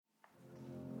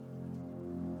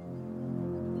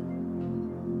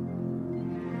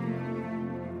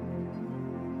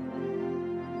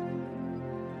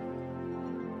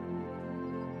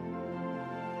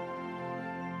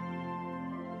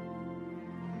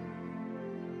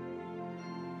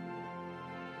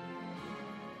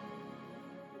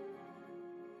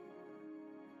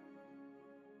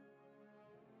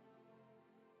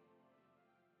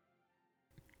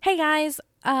Hey guys,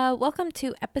 welcome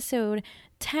to episode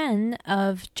 10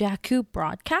 of Jakku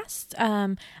Broadcast.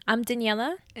 I'm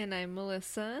Daniela. And I'm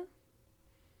Melissa.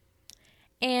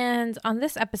 And on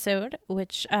this episode,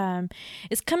 which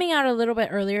is coming out a little bit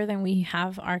earlier than we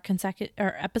have our consecutive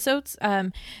episodes,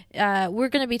 we're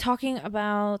going to be talking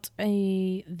about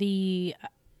the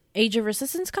Age of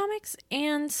Resistance comics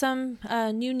and some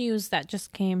new news that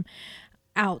just came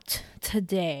out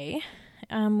today,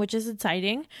 which is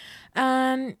exciting.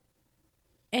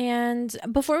 And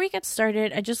before we get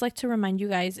started, I'd just like to remind you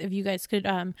guys, if you guys could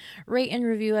rate and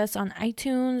review us on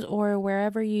iTunes or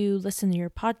wherever you listen to your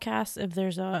podcasts, if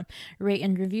there's a rate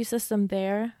and review system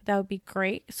there, that would be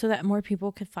great, so that more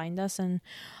people could find us and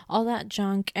all that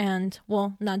junk. And,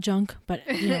 well, not junk, but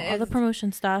all the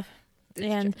promotion stuff.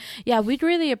 And yeah, we'd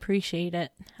really appreciate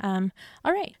it. All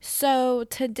right. So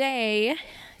today,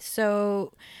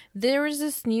 there was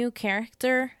this new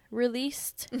character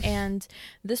released, and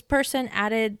this person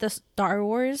added the Star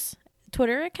Wars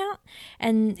Twitter account,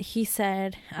 and he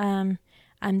said, I'm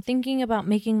thinking about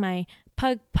making my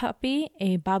pug puppy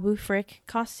a Babu Frick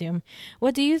costume.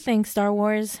 What do you think, Star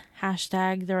Wars?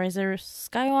 Hashtag The Rise of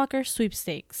Skywalker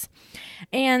sweepstakes.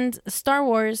 And Star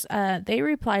Wars, they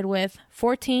replied with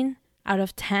 14 out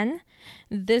of 10.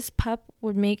 This pup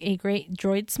would make a great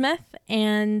droid smith.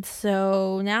 And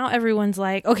so now everyone's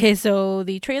like, okay, so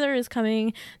the trailer is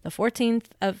coming the 14th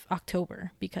of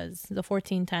October because the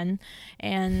 1410.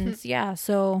 And yeah,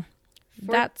 so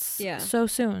that's so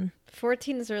soon.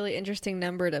 14 is a really interesting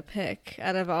number to pick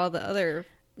out of all the other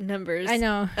numbers. I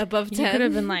know. Above 10. You could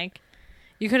have been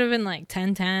like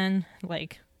 1010,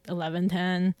 like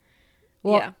 1110.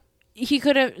 Well,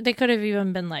 yeah. They could have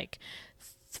even been like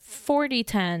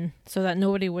 4010, so that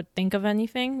nobody would think of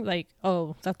anything like,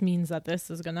 oh, that means that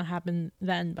this is gonna happen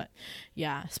then. But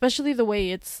yeah, especially the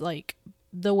way it's like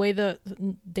the way the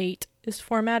date is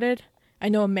formatted. I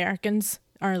know Americans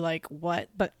are like, what?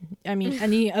 But I mean,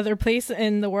 any other place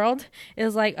in the world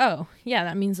is like, oh yeah,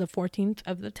 that means the 14th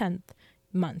of the 10th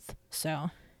month.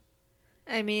 So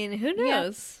I mean, who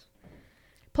knows? Yeah.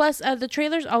 Plus, the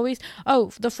trailers always... Oh,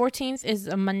 the 14th is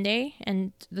a Monday,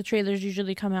 and the trailers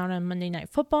usually come out on Monday Night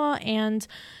Football, and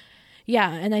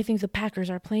yeah, and I think the Packers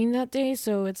are playing that day,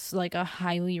 so it's like a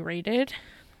highly rated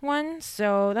one,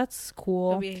 so that's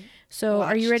cool. So,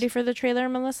 are you ready for the trailer,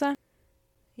 Melissa?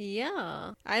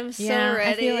 Yeah, I'm so ready.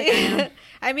 I feel like I am.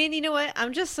 I mean, you know what?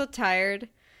 I'm just so tired.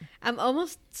 I'm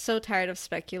almost so tired of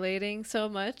speculating so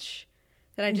much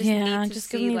that I just need to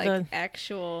see like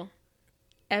actual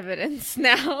evidence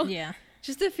now. Yeah.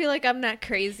 Just to feel like I'm not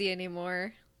crazy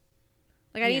anymore.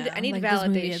 Like I need like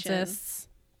validation.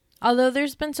 Although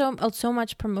there's been so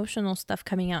much promotional stuff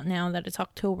coming out now that it's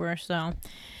October, so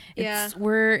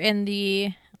we're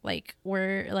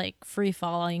free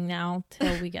falling now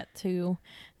till we get to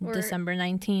December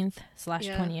 19th /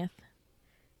 20th.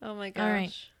 Oh my gosh. All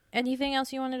right. Anything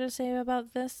else you wanted to say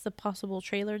about this? The possible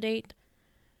trailer date?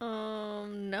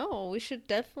 No, we should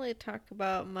definitely talk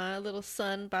about my little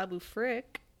son, Babu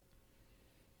Frick.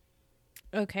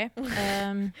 Okay.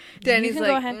 Danny's like,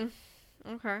 go ahead.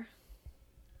 Okay.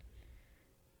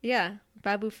 Yeah,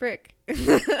 Babu Frick.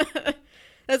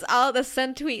 That's all, the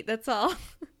son tweet, that's all.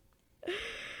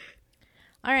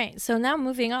 All right, so now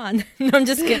moving on. No, I'm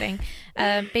just kidding.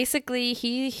 Basically,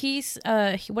 he's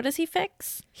what does he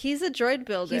fix? He's a droid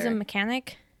builder. He's a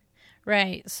mechanic.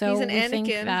 Right, so he's an Anakin. Think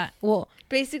that,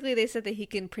 basically they said that he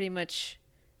can pretty much,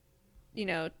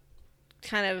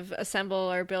 kind of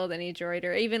assemble or build any droid,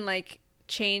 or even like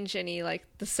change any like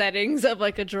the settings of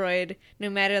like a droid,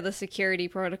 no matter the security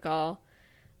protocol.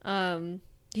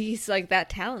 He's like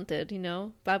that talented,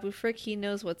 Babu Frick, he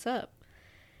knows what's up.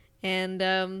 And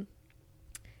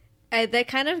that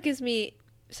kind of gives me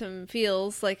some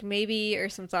feels like maybe, or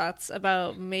some thoughts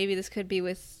about maybe this could be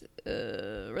with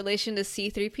relation to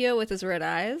C-3PO with his red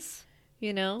eyes,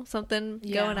 something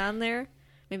going on there.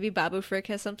 Maybe Babu Frick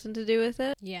has something to do with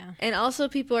it. Yeah. And also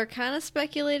people are kind of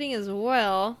speculating as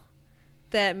well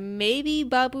that maybe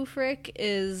Babu Frick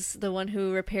is the one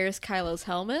who repairs Kylo's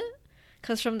helmet,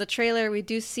 because from the trailer we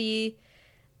do see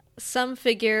some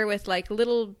figure with like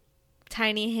little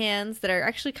tiny hands that are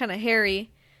actually kind of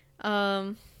hairy.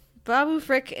 Babu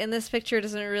Frick in this picture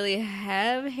doesn't really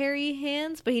have hairy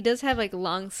hands, but he does have like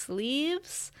long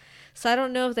sleeves. So I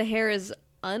don't know if the hair is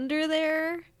under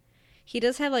there. He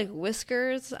does have like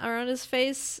whiskers around his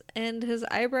face and his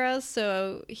eyebrows,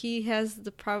 so he has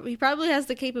he probably has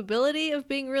the capability of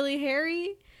being really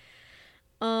hairy.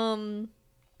 The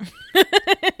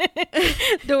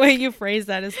way you phrase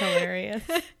that is hilarious.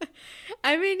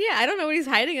 I mean, yeah, I don't know what he's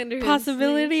hiding under.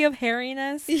 Possibility of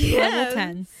hairiness. Yes. Level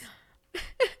 10.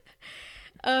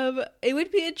 It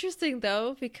would be interesting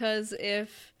though, because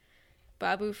if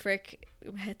Babu Frick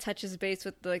touches base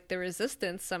with like the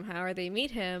Resistance somehow, or they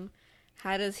meet him,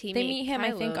 how does he They meet meet him,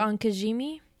 Kylo? I think, on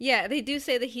Kijimi, Yeah, they do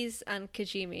say that he's on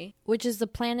Kijimi. which is the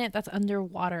planet that's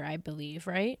underwater, I believe,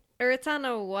 right? Or it's on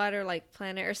a water-like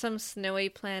planet, or some snowy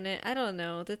planet. I don't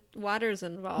know. The water's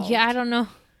involved. Yeah, I don't know.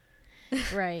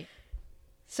 Right.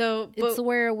 So It's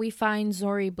where we find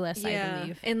Zori Bliss, yeah, I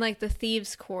believe. in like the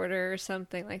Thieves' Quarter or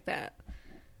something like that.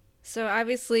 So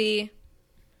obviously,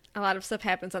 a lot of stuff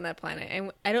happens on that planet,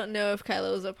 and I don't know if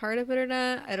Kylo is a part of it or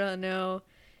not. I don't know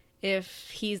if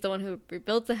he's the one who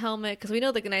rebuilt the helmet, because we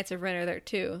know the Knights of Ren are there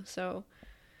too. So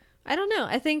I don't know.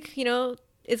 I think,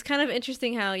 it's kind of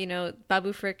interesting how,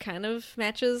 Babu Frick kind of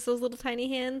matches those little tiny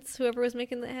hands, whoever was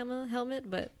making the helmet,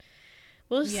 but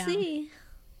we'll see.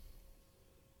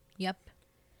 Yep.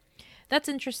 That's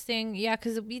interesting. Yeah,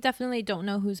 because we definitely don't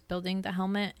know who's building the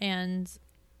helmet,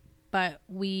 but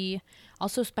we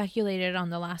also speculated on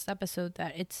the last episode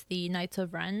that it's the Knights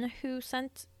of Ren who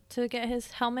sent to get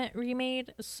his helmet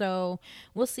remade. So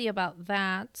we'll see about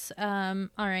that. All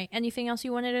right. Anything else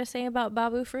you wanted to say about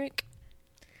Babu Frick?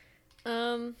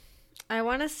 I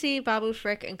want to see Babu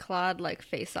Frick and Claude like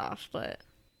face off, but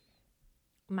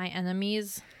My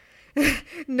enemies.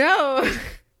 no,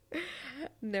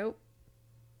 nope.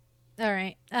 All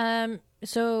right.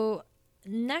 So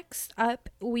next up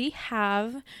we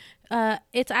have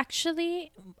it's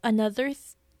actually another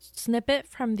snippet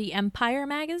from the Empire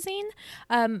magazine.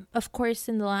 Of course,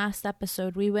 in the last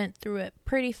episode we went through it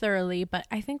pretty thoroughly, but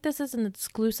I think this is an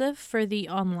exclusive for the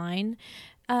online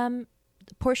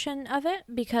portion of it,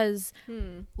 because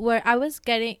where I was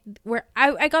getting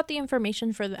I got the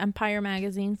information for the Empire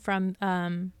magazine from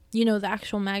the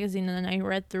actual magazine, and then I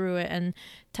read through it and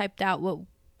typed out what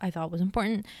I thought was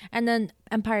important. And then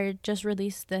Empire just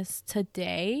released this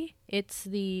today. It's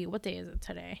what day is it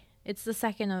today? It's the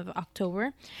 2nd of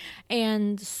October.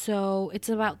 And so it's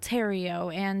about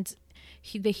Terrio, and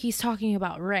he's talking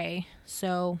about Rey.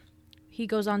 So he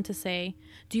goes on to say,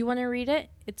 do you want to read it?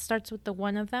 It starts with the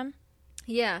one of them.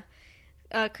 Yeah.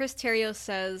 Chris Terrio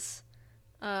says,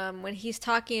 when he's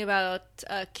talking about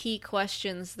key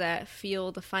questions that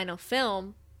fuel the final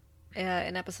film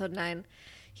in episode 9,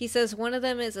 he says one of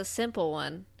them is a simple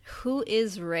one. Who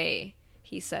is Rey?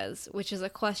 He says, which is a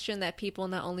question that people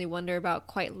not only wonder about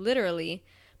quite literally,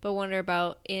 but wonder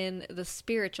about in the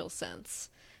spiritual sense.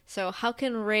 So how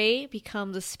can Rey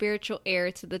become the spiritual heir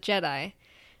to the Jedi?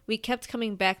 We kept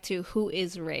coming back to who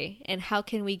is Rey, and how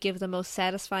can we give the most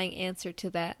satisfying answer to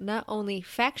that, not only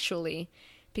factually,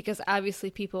 because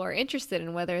obviously people are interested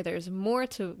in whether there's more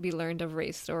to be learned of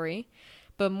Rey's story,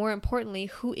 but more importantly,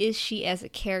 who is she as a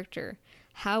character?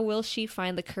 How will she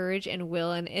find the courage and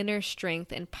will and inner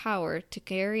strength and power to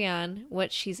carry on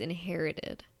what she's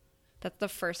inherited? That's the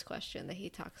first question that he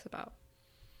talks about.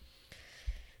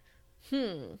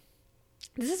 This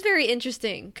is very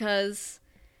interesting because,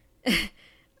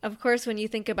 of course, when you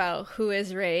think about who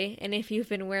is Rey, and if you've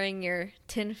been wearing your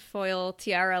tinfoil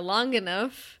tiara long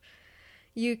enough,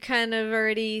 you kind of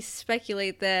already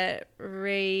speculate that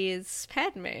Rey is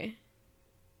Padme.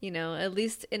 At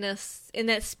least in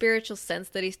that spiritual sense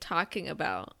that he's talking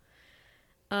about.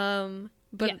 But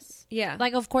yes. Yeah.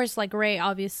 Like, of course, like Rey,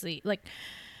 obviously, like,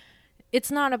 it's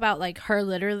not about like her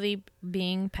literally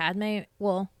being Padme.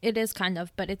 Well, it is kind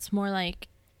of, but it's more like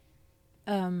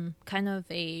kind of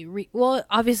well,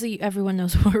 obviously everyone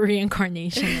knows what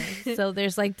reincarnation is. So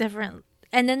there's like different.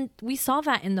 And then we saw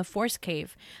that in the Force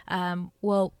Cave.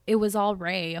 Well, it was all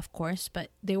Rey, of course, but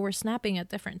they were snapping at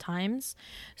different times.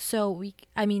 So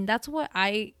that's what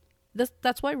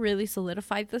that's what really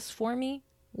solidified this for me.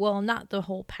 Well, not the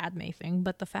whole Padme thing,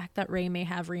 but the fact that Rey may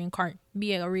have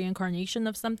be a reincarnation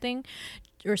of something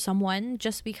or someone,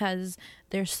 just because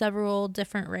there's several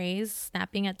different Reys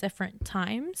snapping at different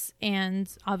times.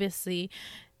 And obviously,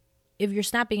 if you're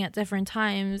snapping at different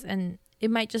times, and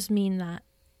it might just mean that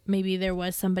maybe there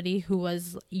was somebody who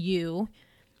was you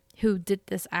who did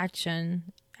this action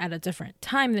at a different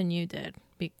time than you did,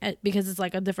 because it's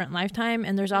like a different lifetime.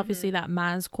 And there's obviously that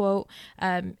Maz quote,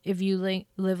 if you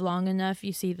live long enough,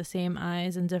 you see the same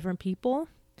eyes in different people,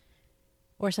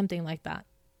 or something like that.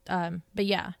 But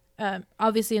yeah,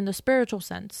 obviously in the spiritual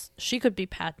sense, she could be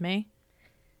Padme,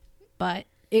 but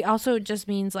it also just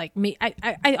means like me.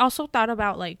 I also thought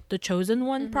about like the Chosen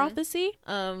One prophecy.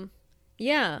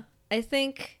 Yeah. I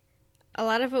think a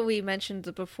lot of what we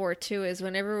mentioned before, too, is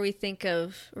whenever we think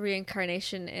of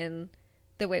reincarnation in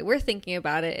the way we're thinking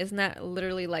about it, is not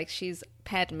literally like she's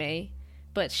Padme,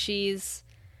 but she's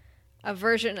a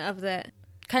version of that.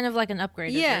 Kind of like an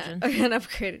upgraded version. Yeah, an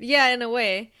upgraded. Yeah, in a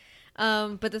way.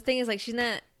 But the thing is, like, she's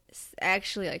not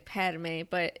actually like Padme,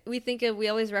 but we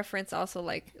always reference also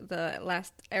like the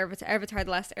last Avatar,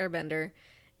 the Last Airbender,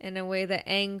 in a way that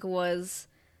Aang was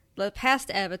the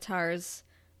past avatars,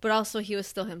 but also he was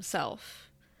still himself.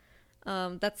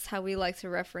 That's how we like to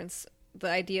reference the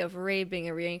idea of Rey being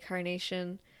a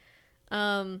reincarnation.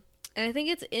 And I think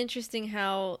it's interesting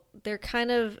how they're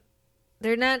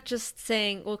not just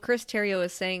saying, well, Chris Terrio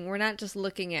is saying, we're not just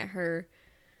looking at her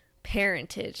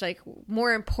parentage. Like,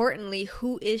 more importantly,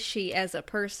 who is she as a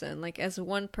person? Like, as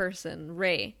one person,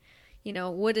 Rey. You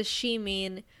know, what does she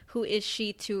mean? Who is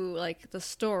she to, like, the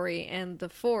story and the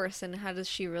Force, and how does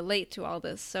she relate to all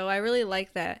this? So I really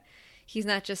like that he's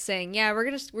not just saying, yeah, we're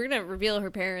gonna reveal her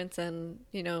parents and,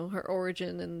 you know, her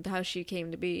origin and how she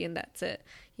came to be, and that's it.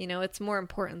 You know, it's more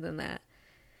important than that.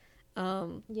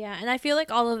 Yeah, and I feel like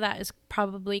all of that is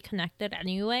probably connected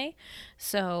anyway,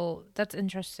 so that's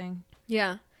interesting.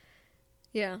 Yeah,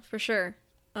 for sure.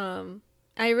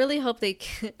 I really hope they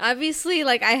obviously,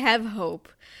 like, I have hope,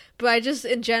 but I just,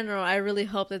 in general, I really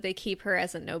hope that they keep her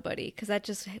as a nobody, because that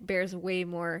just bears way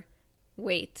more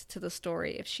weight to the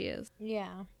story if she is.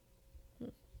 Yeah.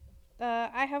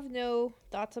 I have no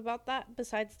thoughts about that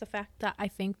besides the fact that I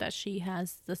think that she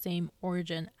has the same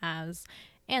origin as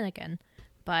Anakin.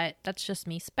 But that's just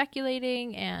me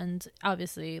speculating, and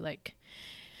obviously, like,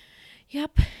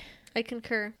 yep. I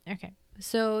concur. Okay.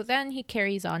 So then he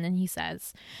carries on and he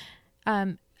says,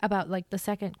 about, like, the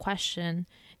second question,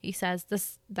 he says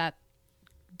that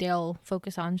they'll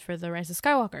focus on for the Rise of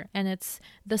Skywalker. And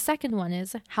the second one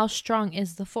is, how strong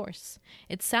is the Force?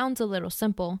 It sounds a little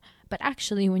simple, but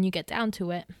actually when you get down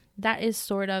to it, that is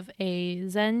sort of a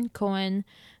Zen koan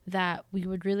that we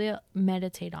would really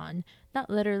meditate on. Not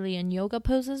literally in yoga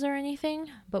poses or anything,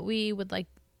 but we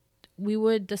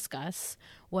would discuss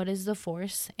what is the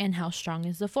Force and how strong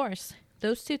is the Force.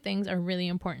 Those two things are really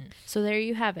important. So there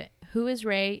you have it. Who is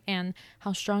Rey and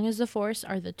how strong is the Force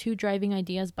are the two driving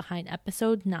ideas behind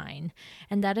episode 9.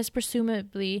 And that is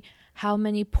presumably how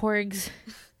many porgs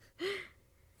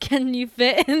can you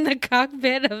fit in the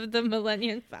cockpit of the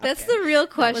Millennium Falcon? That's the real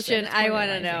question I want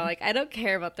to know. Like, I don't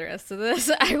care about the rest of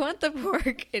this. I want the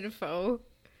porg info.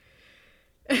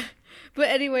 But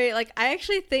anyway, like, I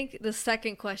actually think the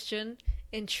second question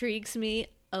intrigues me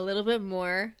a little bit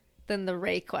more than the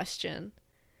Rey question.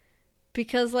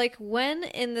 Because, like, when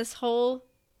in this whole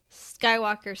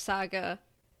Skywalker saga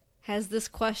has this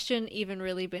question even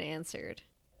really been answered?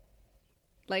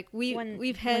 Like,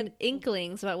 we've had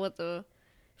inklings about what the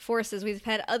Force is. We've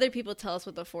had other people tell us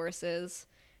what the Force is.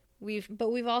 But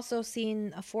we've also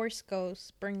seen a Force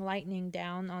ghost bring lightning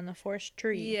down on a Force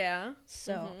tree. Yeah.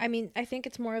 So, I mean, I think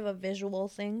it's more of a visual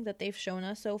thing that they've shown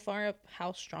us so far of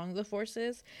how strong the Force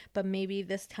is. But maybe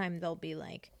this time they'll be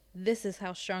like, this is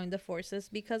how strong the Force is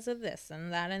because of this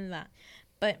and that and that.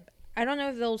 But I don't know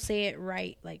if they'll say it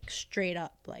right, like, straight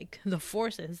up. Like, the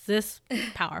Force is this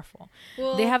powerful.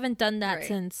 Well, they haven't done that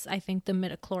since, I think, the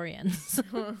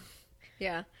midichlorians.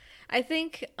 Yeah. I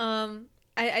think,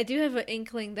 I do have an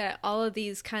inkling that all of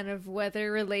these kind of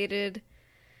weather-related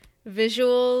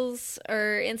visuals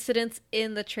or incidents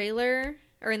in the trailer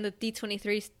or in the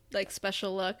D23 like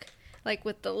special look, like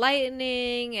with the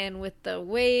lightning and with the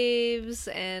waves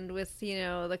and with, you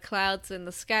know, the clouds in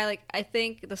the sky, like, I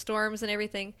think the storms and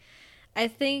everything, I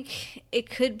think it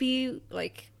could be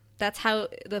like that's how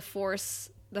the Force,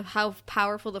 how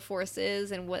powerful the Force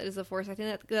is and what is the Force. I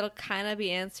think that'll kind of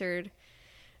be answered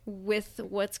with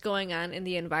what's going on in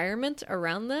the environment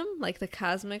around them, like the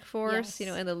cosmic force, yes, you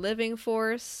know, and the living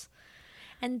force.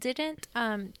 And didn't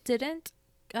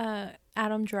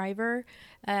Adam Driver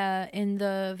in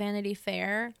the Vanity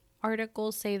Fair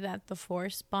article say that the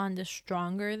Force bond is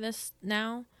stronger this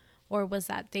now? Or was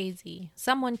that Daisy?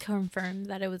 Someone confirmed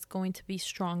that it was going to be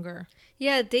stronger.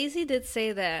 Yeah, Daisy did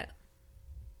say that.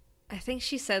 I think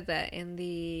she said that in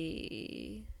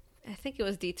I think it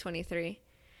was D23.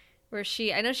 Where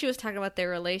I know she was talking about their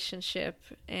relationship,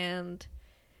 and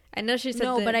I know she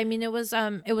said but I mean it was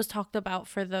talked about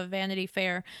for the Vanity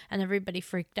Fair, and everybody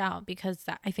freaked out because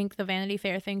I think the Vanity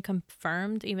Fair thing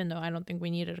confirmed, even though I don't think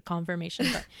we needed a confirmation,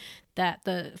 but that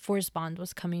the Force bond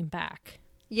was coming back.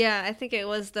 Yeah, I think it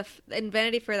was in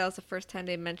Vanity Fair, that was the first time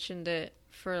they mentioned it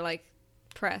for, like,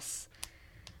 press.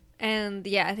 And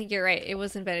yeah, I think you're right. It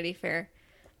was in Vanity Fair.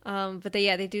 But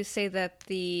they do say that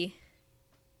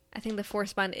I think the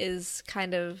Force bond is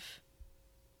kind of,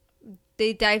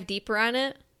 they dive deeper on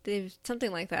it.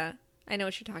 Something like that. I know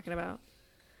what you're talking about.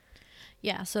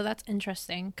 Yeah, so that's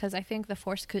interesting because I think the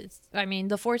Force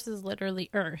the Force is literally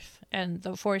Earth, and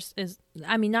the Force is,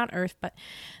 not Earth, but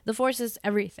the Force is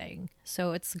everything.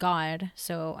 So it's God.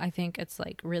 So I think it's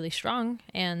like really strong,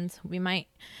 and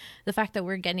the fact that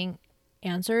we're getting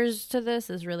answers to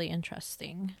this is really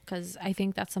interesting because I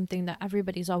think that's something that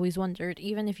everybody's always wondered.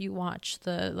 Even if you watch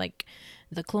the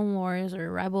Clone Wars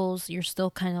or Rebels, you're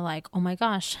still kind of like, oh my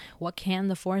gosh, what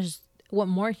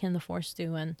more can the Force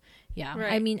do? And yeah,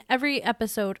 Right. every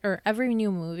episode or every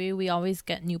new movie, we always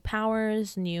get new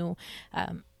powers, new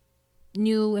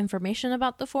information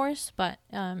about the Force. But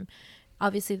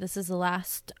obviously, this is the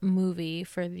last movie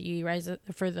for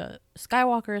for the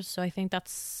Skywalkers, so I think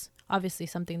that's obviously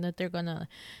something that they're gonna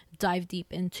dive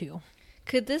deep into.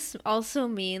 Could this also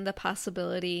mean the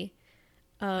possibility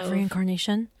Of of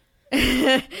reincarnation.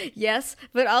 yes,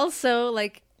 but also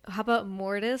like how about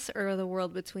Mortis or the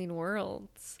world between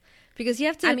worlds? Because you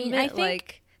have to admit, I think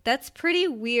like that's pretty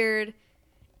weird.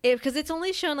 Because it's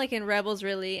only shown like in Rebels,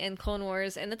 really, and Clone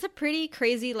Wars, and it's a pretty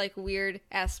crazy, like weird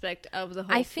aspect of the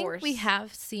whole Force. we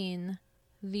have seen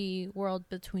the world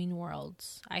between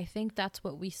worlds. I think that's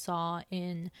what we saw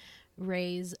in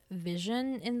Rey's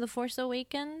vision in The Force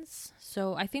Awakens.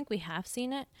 So I think we have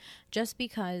seen it, just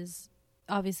because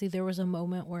obviously there was a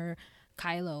moment where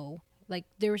Kylo, like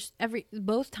there was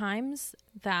both times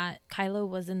that Kylo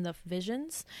was in the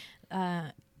visions,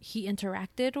 he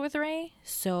interacted with Rey.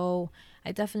 So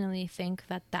I definitely think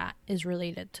that is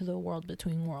related to the world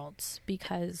between worlds,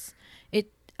 because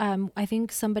I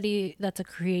think somebody that's a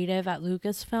creative at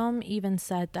Lucasfilm even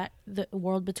said that the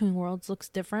world between worlds looks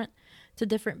different to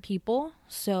different people.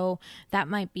 So that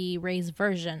might be Rey's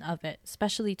version of it,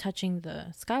 especially touching the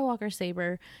Skywalker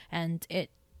saber and it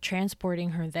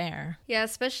transporting her there. Yeah,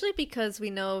 especially because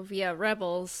we know via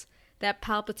Rebels that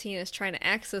Palpatine is trying to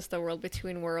access the world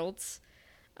between worlds,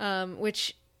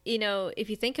 which, if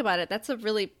you think about it, that's a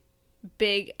really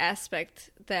big aspect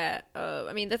that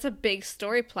that's a big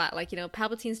story plot. Like,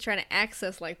 Palpatine's trying to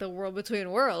access like the world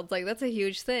between worlds. Like, that's a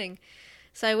huge thing.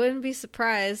 So I wouldn't be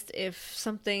surprised if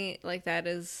something like that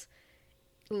is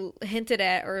hinted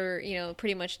at or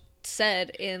pretty much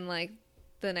said in like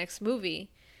the next movie,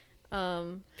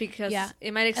 because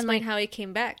it might explain how he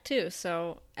came back too.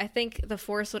 So I think the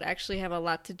Force would actually have a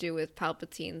lot to do with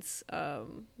Palpatine's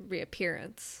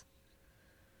reappearance.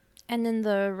 And then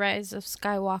the Rise of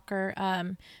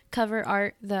Skywalker cover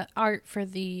art, the art for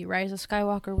the Rise of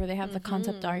Skywalker, where they have the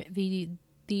concept art, the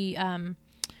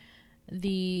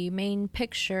main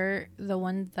picture, the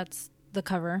one that's the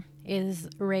cover, is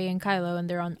Rey and Kylo, and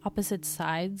they're on opposite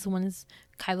sides. One is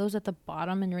Kylo's at the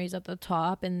bottom and Rey's at the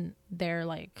top, and they're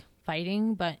like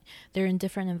fighting, but they're in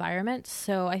different environments.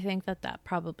 So I think that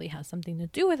probably has something to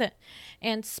do with it.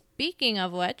 And speaking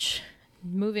of which,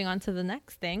 moving on to the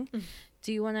next thing.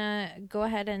 Do you want to go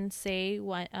ahead and say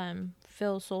what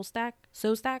Phil Szostak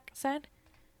said,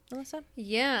 Melissa?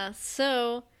 Yeah,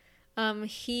 so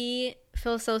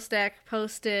Phil Szostak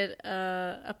posted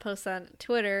a post on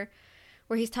Twitter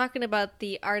where he's talking about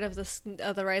the Art of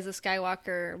the Rise of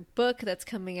Skywalker book that's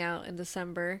coming out in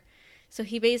December. So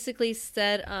he basically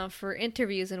said for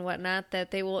interviews and whatnot that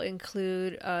they will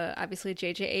include obviously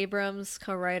J.J. Abrams,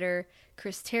 co-writer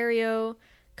Chris Terrio,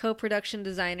 co-production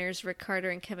designers Rick Carter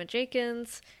and Kevin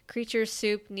Jenkins, Creature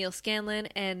Soup, Neil Scanlon,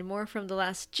 and more from The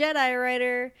Last Jedi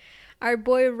writer, our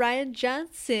boy Rian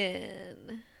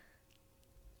Johnson.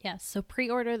 Yes, so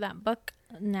pre-order that book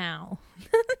now.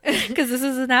 Because this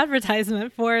is an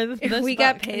advertisement for this We book.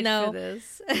 got paid for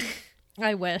this.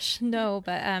 I wish. No,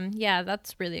 but yeah,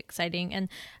 that's really exciting.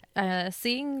 And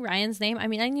seeing Ryan's name, I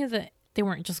knew that they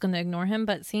weren't just going to ignore him,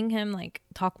 but seeing him like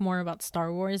talk more about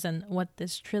Star Wars and what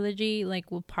this trilogy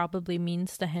like will probably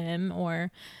means to him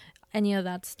or any of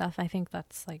that stuff, I think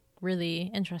that's like really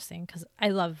interesting because I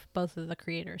love both of the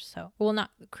creators. So, well,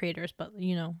 not creators, but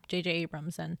J.J.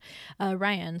 Abrams and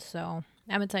Ryan. So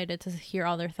I'm excited to hear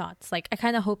all their thoughts. Like, I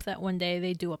kind of hope that one day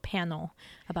they do a panel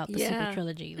about the sequel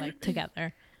trilogy like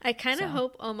together. I kind of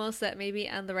hope almost that maybe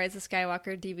on the Rise of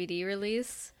Skywalker DVD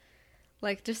release,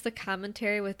 like just the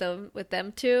commentary with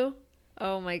them two.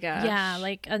 Oh my gosh. Yeah,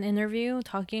 like an interview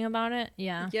talking about it.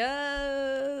 Yeah.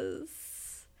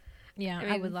 Yes. Yeah,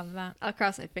 I would love that. I'll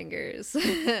cross my fingers.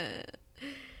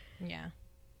 Yeah.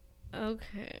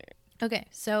 Okay,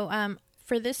 so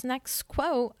for this next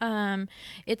quote,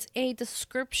 it's a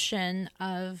description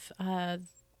of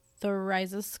The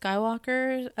Rise of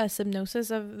Skywalker, a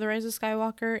synopsis of The Rise of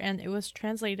Skywalker, and it was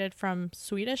translated from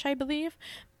Swedish, I believe,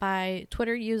 by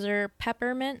Twitter user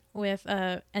Peppermint with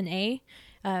an A,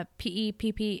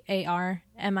 Pepparmint.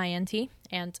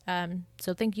 And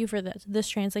so thank you for this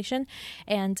translation.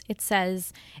 And it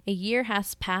says, a year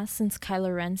has passed since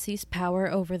Kylo Ren seized power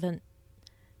over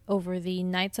the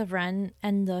Knights of Ren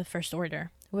and the First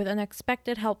Order. With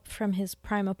unexpected help from his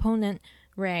prime opponent,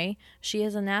 Rey, she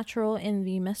is a natural in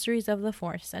the mysteries of the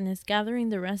Force and is gathering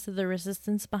the rest of the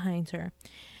Resistance behind her.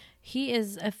 He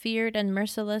is a feared and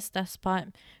merciless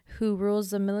despot who rules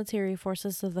the military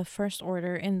forces of the First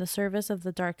Order in the service of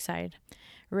the dark side.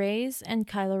 Rey's and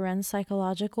Kylo Ren's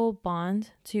psychological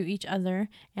bond to each other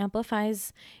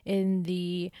amplifies in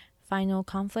the final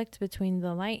conflict between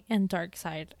the light and dark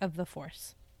side of the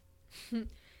Force.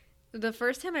 The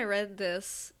first time I read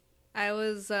this, I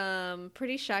was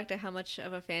pretty shocked at how much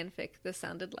of a fanfic this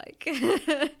sounded like.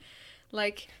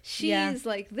 Like, she's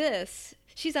like this.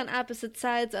 She's on opposite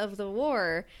sides of the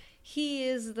war. He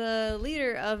is the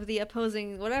leader of the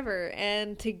opposing whatever.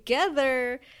 And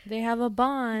together... they have a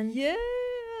bond. Yeah!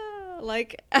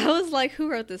 Like, I was like,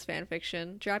 who wrote this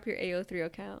fanfiction? Drop your AO3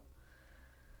 account.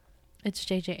 It's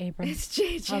J.J. Abrams. It's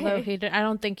J.J. Although I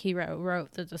don't think he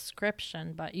wrote the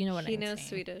description, but you know what I mean. He knows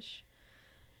Swedish.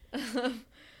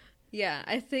 Yeah,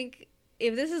 I think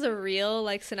if this is a real,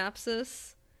 like,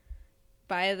 synopsis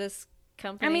by this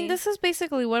company... I mean, this is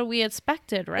basically what we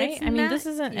expected, right? This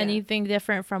isn't anything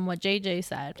different from what JJ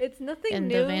said. It's nothing in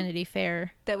new the Vanity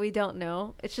Fair that we don't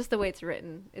know. It's just the way it's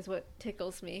written is what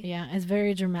tickles me. Yeah, it's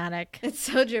very dramatic. It's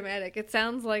so dramatic. It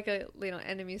sounds like a,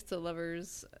 enemies to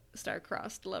lovers,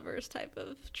 star-crossed lovers type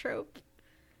of trope,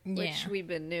 which we've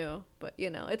been new. But,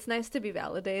 it's nice to be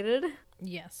validated.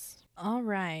 Yes. All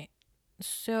right.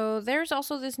 So there's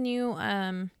also this new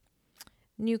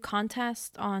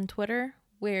contest on Twitter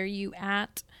where you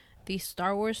at the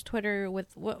Star Wars Twitter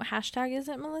with what hashtag is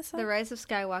it, Melissa? The Rise of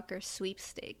Skywalker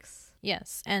sweepstakes.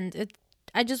 Yes, and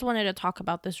I just wanted to talk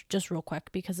about this just real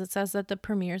quick because it says that the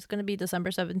premiere is going to be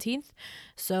December 17th.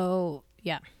 So,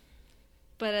 yeah.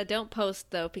 But don't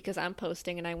post, though, because I'm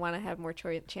posting and I want to have more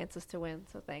chances to win,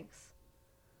 so thanks.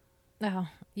 Oh,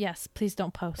 yes, please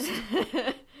don't post.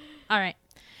 All right.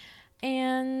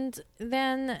 And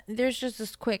then there's just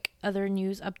this quick other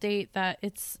news update that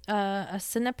it's a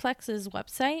Cineplex's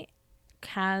website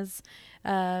has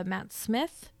Matt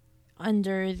Smith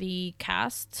under the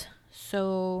cast.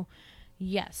 So,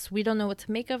 yes, we don't know what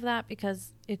to make of that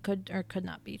because it could or could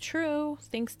not be true.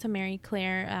 Thanks to Mary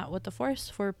Claire at What the Force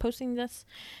for posting this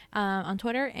on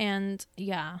Twitter. And,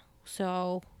 yeah,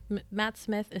 so Matt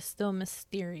Smith is still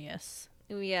mysterious.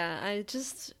 Yeah, I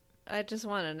just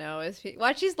want to know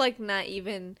Watchy's like not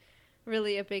even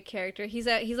really a big character. He's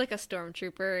like a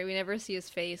stormtrooper. We never see his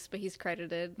face, but he's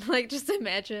credited. Like, just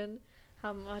imagine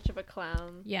how much of a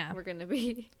clown we're gonna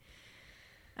be.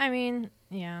 I mean,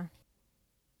 yeah.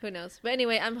 Who knows? But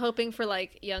anyway, I'm hoping for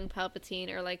like young Palpatine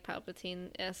or like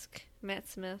Palpatine-esque Matt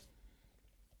Smith.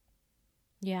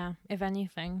 Yeah, if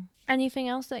anything. Anything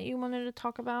else that you wanted to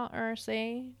talk about or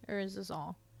say, or is this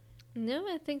all? No,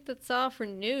 I think that's all for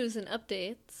news and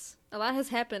updates. A lot has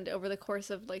happened over the course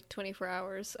of like 24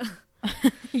 hours.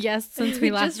 Yes, since we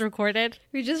last recorded.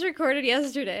 We just recorded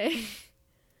yesterday.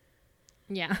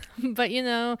 Yeah, but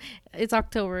it's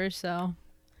October, so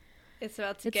it's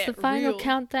about to get It's the final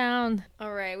countdown.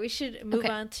 All right, we should move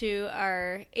on to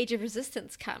our Age of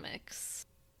Resistance comics.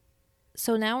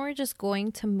 So now we're just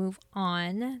going to move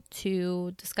on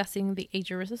to discussing the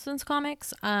Age of Resistance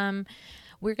comics.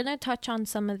 We're going to touch on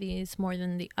some of these more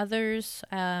than the others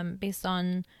based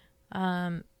on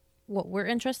what we're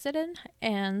interested in.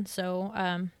 And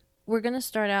so we're going to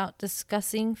start out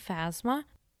discussing Phasma.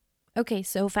 Okay,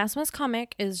 so Phasma's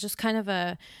comic is just kind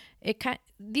of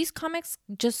these comics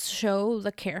just show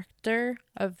the character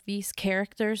of these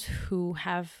characters who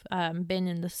have been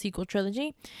in the sequel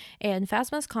trilogy. And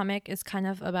Phasma's comic is kind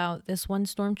of about this one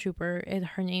stormtrooper.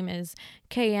 Her name is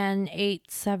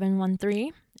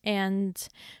KN8713. And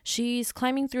she's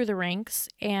climbing through the ranks,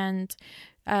 and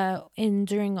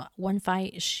during one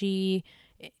fight, she's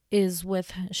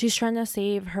trying to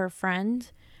save her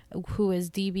friend, who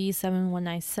is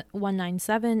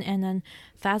DB7197, and then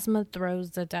Phasma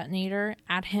throws the detonator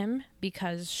at him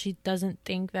because she doesn't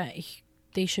think that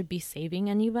they should be saving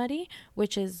anybody,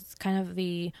 which is kind of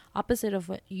the opposite of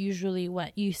what you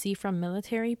see from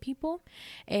military people.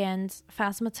 And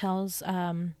Phasma tells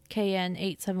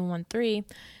KN8713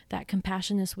 that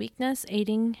compassion is weakness.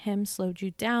 Aiding him slowed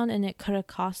you down, and it could have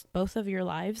cost both of your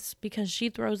lives, because she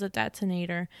throws a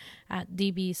detonator at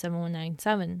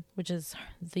DB7197, which is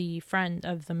the friend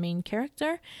of the main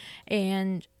character.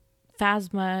 And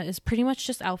Phasma is pretty much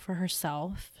just out for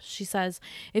herself. She says,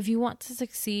 if you want to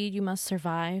succeed, you must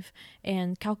survive,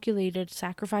 and calculated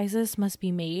sacrifices must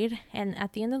be made. And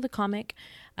at the end of the comic,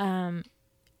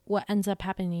 what ends up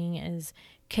happening is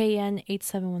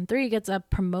KN8713 gets a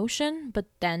promotion, but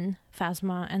then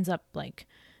Phasma ends up like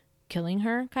killing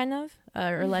her, kind of,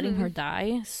 or letting her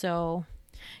die. So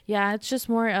yeah, it's just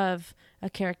more of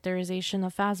a characterization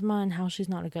of Phasma and how she's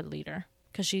not a good leader,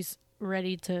 because she's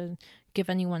ready to give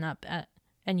anyone up at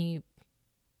any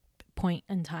point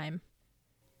in time.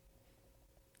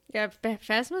 Yeah,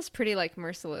 Phasma's pretty like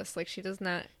merciless. Like, she does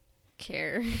not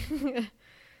care.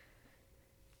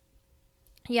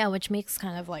 Yeah, which makes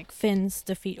kind of like Finn's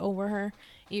defeat over her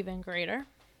even greater.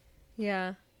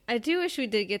 Yeah. I do wish we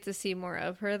did get to see more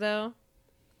of her, though.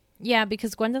 Yeah,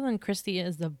 because Gwendolyn Christie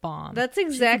is the bomb. That's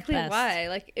exactly why.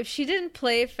 Like, if she didn't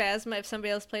play Phasma, if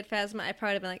somebody else played Phasma, I'd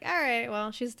probably have been like, all right,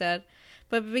 well, she's dead.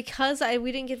 But because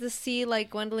we didn't get to see, like,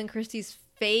 Gwendolyn Christie's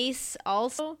face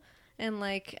also, and,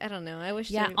 like, I don't know, I wish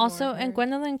Yeah, also, and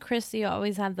Gwendolyn Christie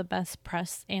always had the best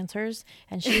press answers,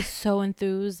 and she's so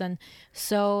enthused, and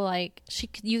so, like,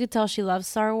 you could tell she loves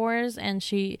Star Wars, and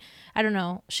I don't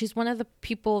know, she's one of the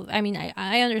people, I mean,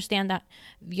 I understand that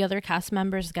the other cast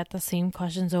members get the same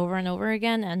questions over and over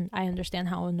again, and I understand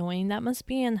how annoying that must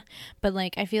be, but,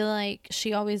 like, I feel like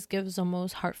she always gives the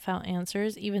most heartfelt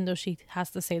answers, even though she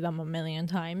has to say them a million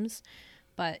times.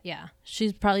 But, yeah,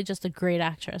 she's probably just a great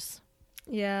actress.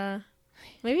 Yeah.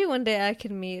 Maybe one day I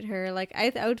can meet her. Like,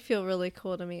 I would feel really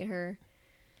cool to meet her.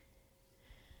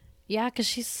 Yeah, because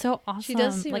she's so awesome. She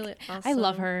does seem like, really awesome. I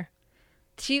love her.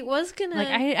 She was gonna... Like,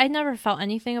 I never felt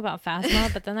anything about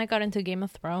Phasma, but then I got into Game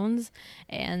of Thrones,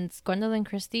 and Gwendolyn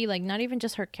Christie, like, not even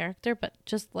just her character, but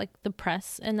just, like, the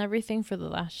press and everything for The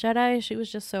Last Jedi, she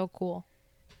was just so cool.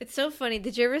 It's so funny.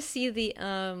 Did you ever see the,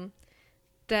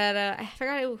 I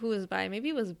forgot who was by. Maybe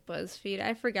it was BuzzFeed.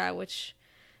 I forgot which,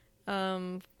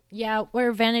 Yeah,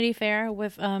 where Vanity Fair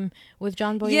with John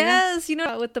Boyega. Yes, you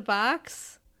know, with the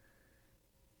box.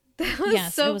 That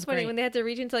was so funny great. when they had to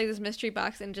reach into like this mystery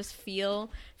box and just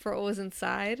feel for what was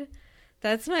inside.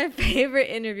 That's my favorite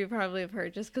interview probably of her,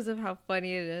 just because of how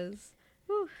funny it is.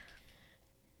 Whew.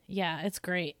 Yeah, it's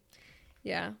great.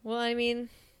 Yeah, well, I mean,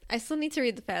 I still need to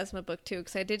read the Phasma book too,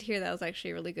 because I did hear that was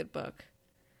actually a really good book.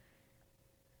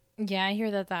 Yeah, I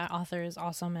hear that author is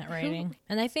awesome at writing.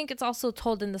 And I think it's also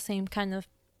told in the same kind of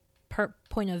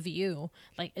point of view.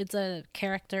 Like, it's a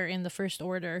character in the First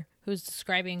Order who's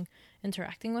describing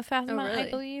interacting with Phasma, oh, really? I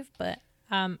believe. But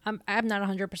I'm not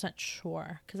 100%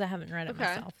 sure because I haven't read it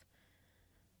myself.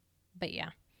 But yeah.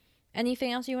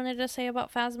 Anything else you wanted to say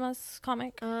about Phasma's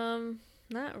comic?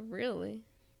 Not really.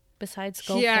 Besides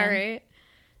go Yeah, Finn? right?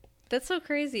 That's so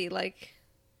crazy. Like,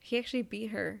 he actually beat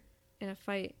her in a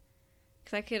fight.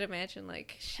 Because I could imagine,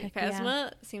 like,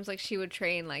 Phasma seems like she would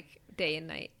train, like, day and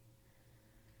night.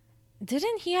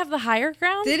 Didn't he have the higher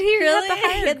ground? Did he really?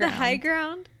 He had the high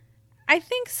ground? I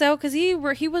think so, because he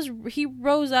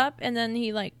rose up and then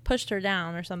he, like, pushed her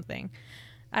down or something.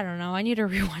 I don't know. I need to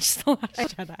rewatch The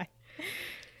Last Jedi.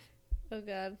 Oh,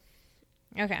 God.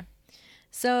 Okay.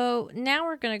 So now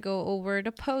we're going to go over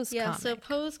to Poe's comic. Yeah, so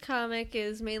Poe's comic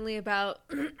is mainly about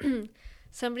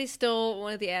somebody stole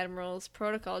one of the Admiral's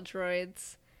protocol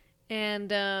droids. And,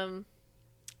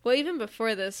 well, even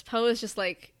before this, Poe is just,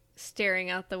 like, staring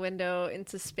out the window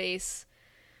into space,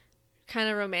 kind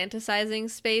of romanticizing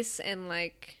space and,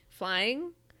 like,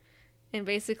 flying. And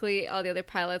basically all the other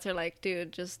pilots are like,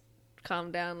 dude, just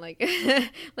calm down. Like,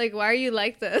 like, why are you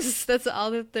like this? That's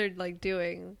all that they're, like,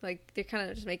 doing. Like, they're kind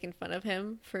of just making fun of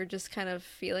him for just kind of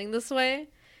feeling this way.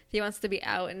 He wants to be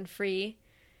out and free,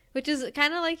 which is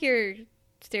kind of like your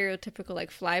stereotypical,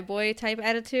 like, flyboy type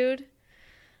attitude.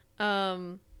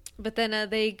 But then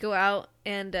they go out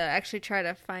and actually try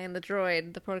to find the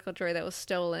droid, the protocol droid that was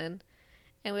stolen.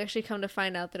 And we actually come to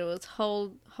find out that it was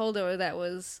Holdo that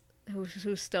was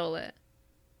who stole it.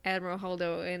 Admiral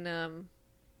Holdo in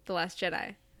The Last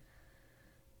Jedi.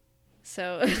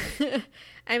 So,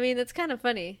 I mean, it's kind of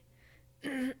funny.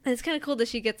 It's kind of cool that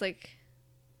she gets, like...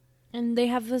 And they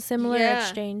have a similar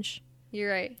exchange.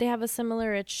 You're right. They have a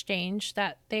similar exchange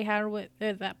that they had with,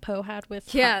 that Poe had with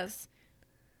Hux.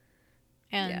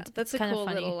 And yeah, that's a cool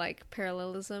little, like,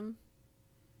 parallelism.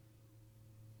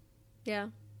 Yeah.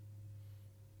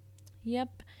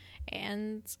 Yep.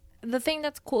 And the thing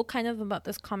that's cool kind of about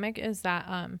this comic is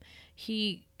that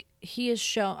he is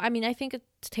shown, I mean, I think it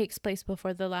takes place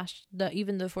before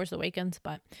even the Force Awakens,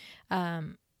 but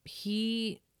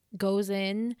he goes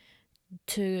in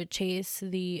to chase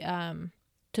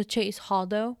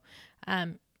Holdo.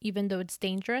 even though it's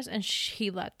dangerous, and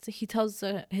he tells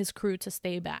his crew to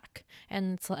stay back,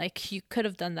 and it's like, you could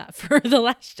have done that for The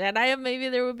Last Jedi, and maybe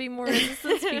there would be more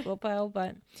resistance people pile.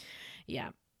 But yeah,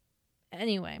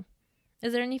 anyway,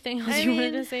 is there anything else you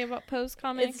wanted to say about Poe's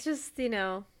comic? It's just,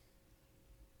 yeah,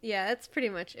 that's pretty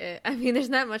much it. I mean, there's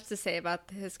not much to say about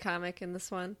his comic in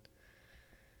this one,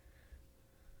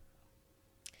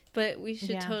 but we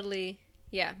should totally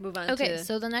move on to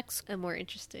so the next a more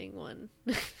interesting one.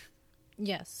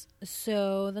 Yes.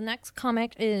 So the next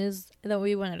comic that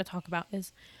we wanted to talk about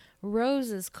is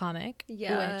Rose's comic, which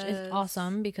is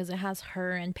awesome because it has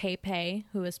her and Pei Pei,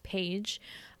 who is Paige.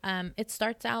 It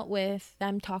starts out with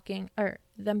them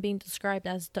being described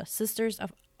as the sisters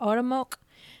of Otomoke,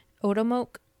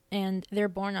 and they're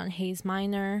born on Hayes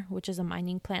Minor, which is a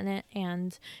mining planet.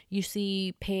 And you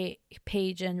see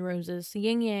Paige and Rose's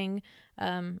yin yang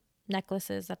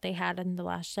necklaces that they had in The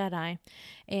Last Jedi.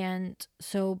 And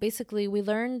so basically we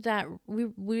learned that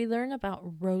we learn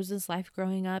about Rose's life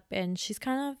growing up, and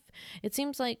it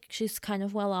seems like she's kind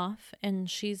of well off, and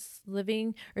she's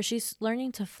learning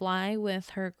to fly with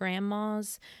her grandma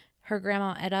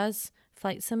Edda's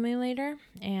flight simulator.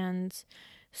 And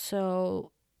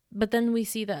so, but then we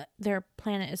see that their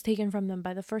planet is taken from them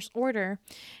by the First Order,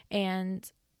 and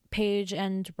Paige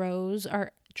and Rose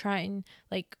are trying,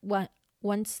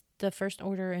 once the First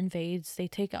Order invades, they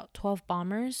take out 12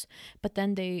 bombers, but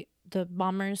then the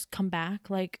bombers come back,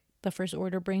 the First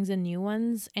Order brings in new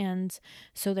ones, and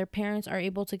so their parents are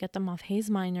able to get them off Hayes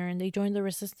Minor, and they join the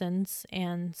Resistance.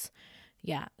 And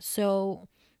so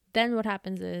then what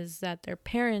happens is that their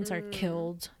parents are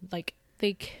killed.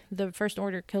 The First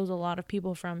Order kills a lot of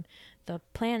people from the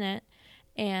planet,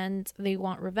 and they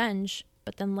want revenge.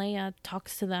 But then Leia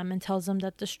talks to them and tells them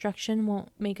that destruction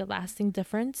won't make a lasting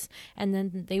difference, and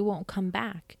then they won't come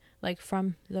back,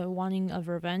 from the wanting of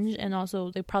revenge. And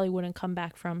also, they probably wouldn't come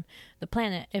back from the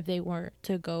planet if they were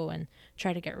to go and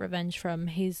try to get revenge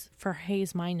for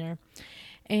Hayes Minor.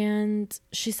 And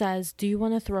she says, do you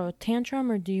want to throw a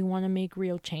tantrum, or do you want to make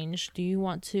real change? Do you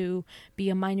want to be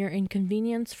a minor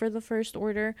inconvenience for the First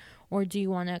Order, or do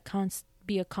you want to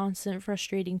be a constant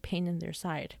frustrating pain in their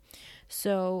side?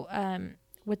 So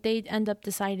what they end up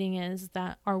deciding is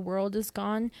that our world is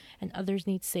gone and others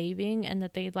need saving, and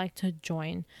that they'd like to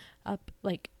join up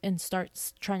and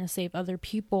start trying to save other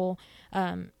people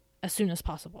as soon as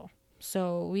possible.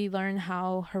 So we learn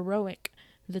how heroic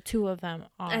the two of them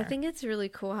are. I think it's really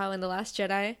cool how in The Last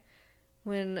Jedi,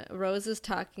 when Rose is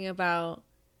talking about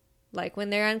when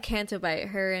they're on Canto Bight,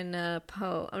 her and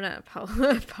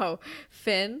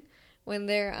Finn, when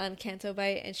they're on Canto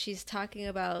Bight, and she's talking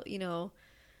about,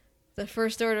 the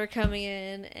First Order coming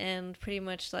in and pretty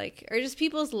much or just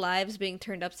people's lives being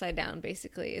turned upside down,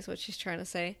 basically, is what she's trying to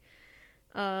say.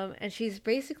 And she's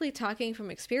basically talking from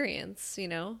experience,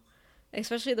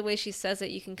 especially the way she says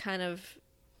it, you can kind of,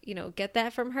 get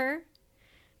that from her.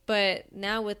 But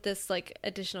now with this,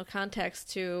 additional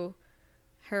context to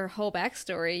her whole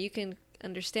backstory, you can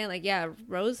understand,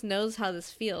 Rose knows how this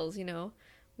feels,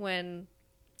 when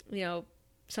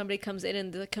somebody comes in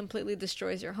and completely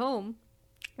destroys your home,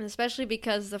 and especially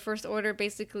because the First Order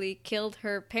basically killed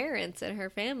her parents and her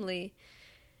family,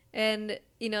 and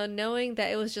knowing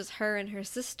that it was just her and her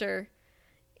sister,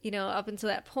 up until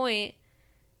that point,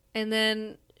 and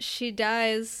then she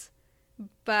dies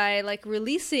by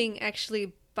releasing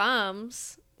actually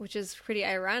bombs, which is pretty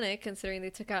ironic considering they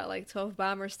took out 12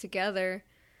 bombers together.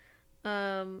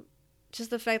 Just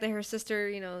the fact that her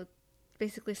sister,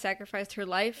 basically sacrificed her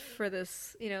life for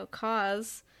this,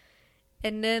 cause.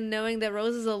 And then knowing that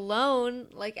Rose is alone,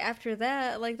 after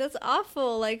that, that's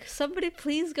awful. Somebody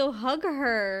please go hug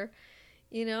her.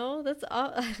 That's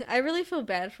all. I really feel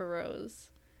bad for Rose.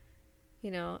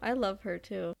 I love her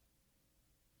too.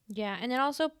 Yeah, and it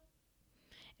also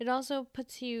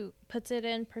puts it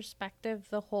in perspective,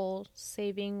 the whole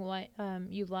saving what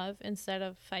you love instead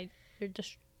of fight.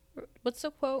 What's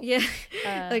the quote? Yeah,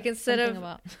 instead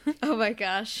of oh my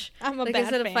gosh, I'm a bad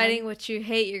instead fan. of fighting what you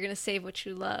hate, you're gonna save what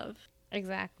you love.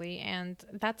 Exactly, and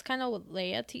that's kind of what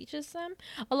Leia teaches them.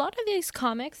 A lot of these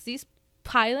comics, these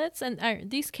pilots and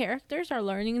these characters are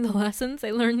learning the lessons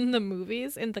they learned in the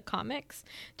movies, in the comics,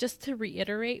 just to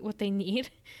reiterate what they need,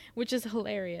 which is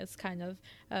hilarious, kind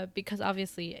of, because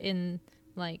obviously in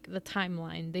the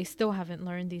timeline they still haven't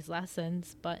learned these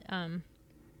lessons. But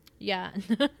yeah,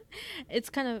 it's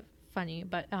kind of funny,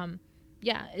 but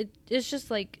yeah, it's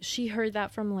just she heard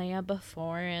that from Leia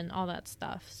before and all that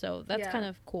stuff, so that's kind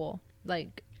of cool,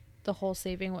 the whole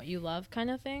saving what you love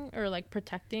kind of thing, or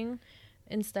protecting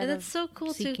instead of. And it's so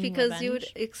cool too, because revenge. You would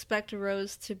expect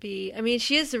Rose to be, I mean,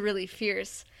 she is really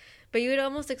fierce, But you would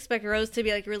almost expect Rose to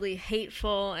be like really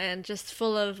hateful and just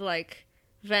full of like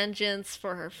vengeance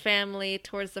for her family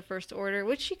towards the First Order,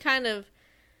 which she kind of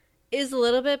is a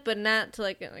little bit, but not to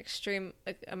like an extreme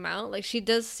amount. Like she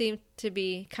does seem to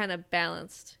be kind of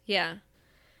balanced. Yeah.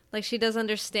 Like she does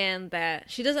understand that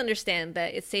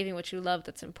it's saving what you love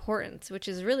that's important, which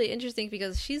is really interesting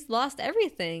because she's lost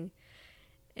everything.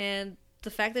 And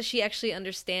the fact that she actually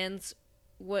understands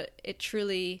what it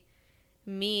truly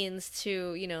means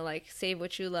to, you know, like save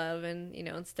what you love, and, you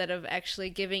know, instead of actually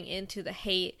giving into the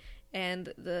hate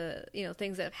and the, you know,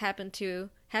 things that have happened to you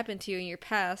in your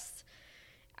past.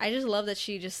 I just love that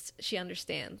she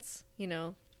understands, you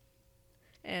know.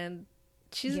 And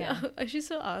she's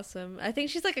so awesome. I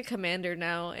think she's like a commander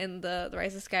now in the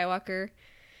Rise of Skywalker,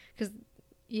 cuz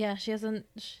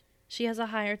she has a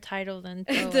higher title than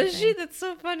Poe. Does she? That's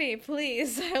so funny.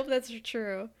 Please, I hope that's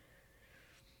true.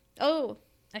 Oh,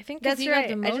 I think that's right.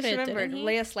 Demoted, I just remembered.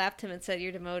 Leia slapped him and said,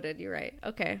 "You're demoted." You're right.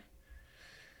 Okay.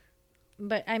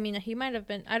 But I mean, he might have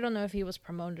been. I don't know if he was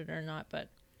promoted or not, but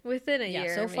within a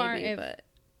year, so far, maybe, but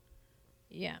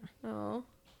yeah. Oh.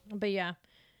 But yeah,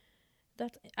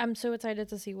 I'm so excited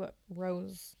to see what the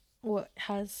Rise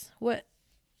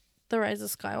of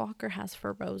Skywalker has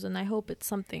for Rose, and I hope it's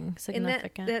something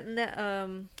significant. In that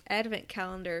advent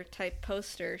calendar type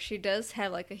poster, she does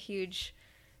have like a huge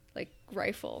like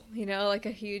rifle, you know, like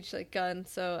a huge like gun.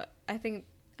 So I'm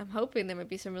hoping there might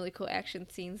be some really cool action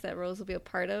scenes that Rose will be a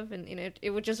part of, and, you know, it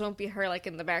would just won't be her like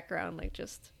in the background, like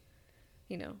just,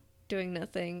 you know, doing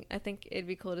nothing. I think it'd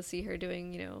be cool to see her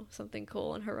doing, you know, something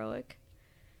cool and heroic,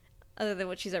 other than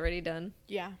what she's already done.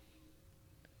 Yeah.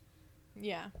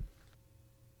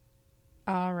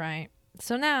 All right.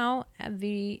 So now at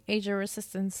the Age of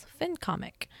Resistance Finn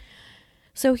comic.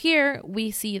 So here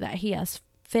we see that he has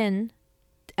Finn,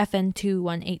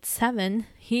 FN2187.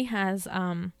 He has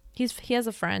he has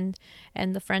a friend,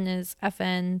 and the friend is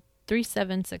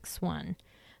FN3761.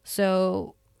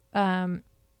 So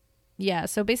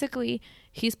so basically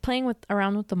he's playing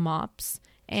around with the mops,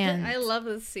 and I love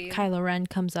this scene. Kylo Ren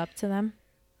comes up to them,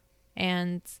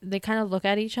 and they kind of look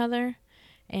at each other,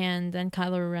 and then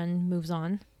Kylo Ren moves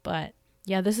on. But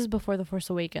yeah, this is before The Force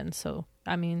Awakens, so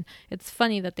I mean, it's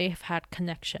funny that they've had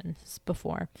connections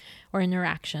before or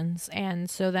interactions. And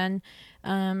so then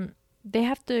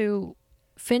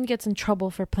Finn gets in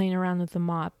trouble for playing around with the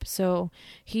mop, so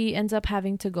he ends up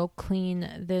having to go clean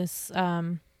this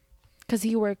because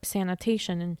he works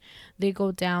sanitation, and they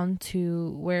go down to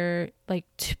where like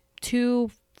two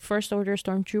First Order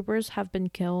stormtroopers have been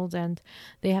killed, and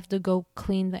they have to go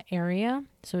clean the area.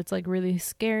 So it's like really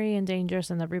scary and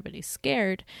dangerous, and everybody's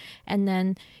scared. And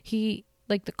then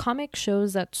the comic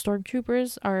shows that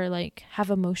stormtroopers are like have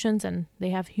emotions and they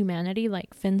have humanity,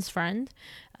 like Finn's friend.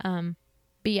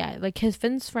 But yeah, like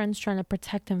Finn's friend's trying to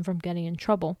protect him from getting in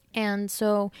trouble. And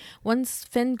so once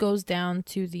Finn goes down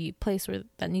to the place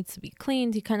that needs to be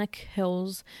cleaned, he kind of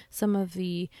kills some of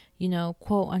the, you know,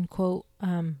 quote unquote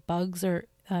bugs or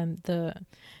the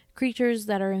creatures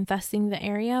that are infesting the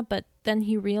area. But then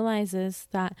he realizes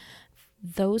that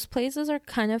those places are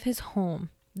kind of his home.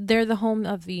 They're the home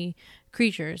of the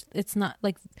creatures. It's not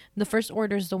like the First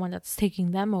Order is the one that's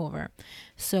taking them over.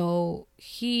 So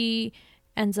he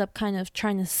ends up kind of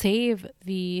trying to save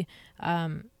the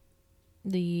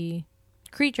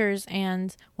creatures,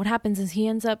 and what happens is he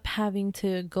ends up having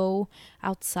to go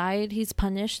outside. He's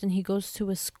punished, and he goes to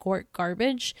escort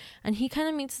garbage, and he kind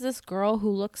of meets this girl who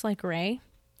looks like Rey.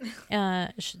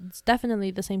 It's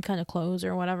definitely the same kind of clothes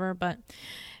or whatever,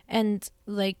 and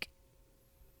like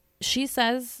she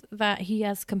says that he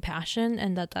has compassion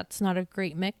and that's not a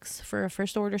great mix for a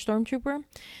First Order stormtrooper.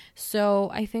 So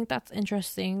I think that's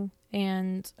interesting.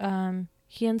 And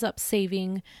he ends up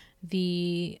saving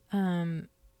the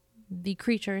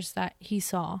creatures that he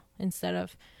saw instead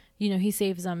of, you know, he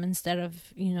saves them instead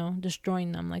of, you know,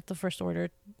 destroying them like the First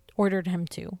Order ordered him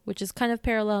to, which is kind of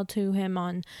parallel to him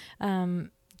on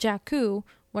Jakku,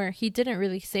 where he didn't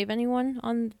really save anyone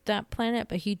on that planet,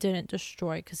 but he didn't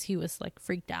destroy because he was like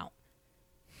freaked out.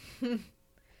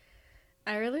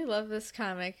 I really love this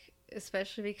comic,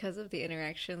 especially because of the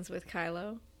interactions with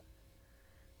Kylo.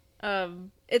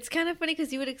 It's kind of funny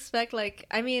because you would expect, like,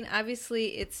 I mean,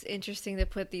 obviously it's interesting to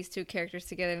put these two characters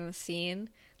together in a scene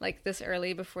like this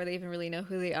early before they even really know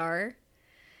who they are.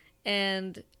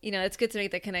 And, you know, it's good to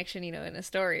make that connection, you know, in a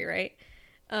story, right?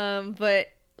 But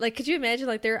like, could you imagine,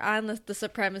 like, they're on the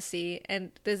Supremacy,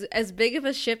 and there's as big of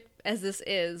a ship as this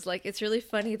is, like, it's really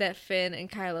funny that Finn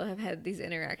and Kylo have had these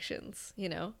interactions, you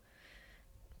know,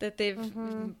 that they've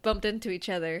bumped into each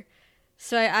other.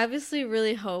 So I obviously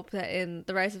really hope that in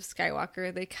The Rise of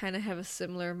Skywalker, they kind of have a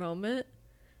similar moment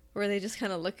where they just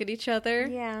kind of look at each other.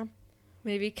 Yeah.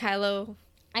 Maybe Kylo.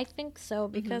 I think so,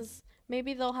 because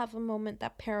maybe they'll have a moment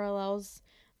that parallels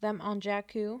them on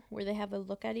Jakku, where they have a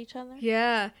look at each other.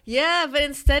 Yeah. Yeah, but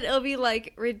instead it'll be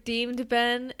like redeemed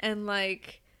Ben and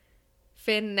like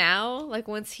Finn now, like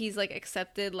once he's like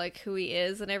accepted like who he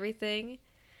is and everything.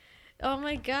 Oh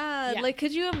my god. Yeah. Like,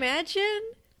 could you imagine?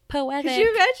 Poetic. Could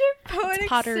you imagine poetic It's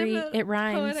pottery. cinema? It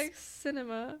rhymes. Poetic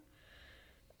cinema.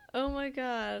 Oh my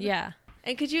god. Yeah.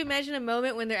 And could you imagine a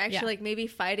moment when they're actually like maybe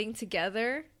fighting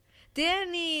together?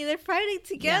 Danny, they're fighting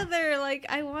together. Like,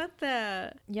 I want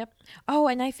that. Yep. Oh,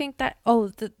 and I think that,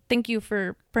 thank you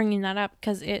for bringing that up,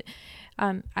 because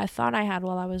I thought I had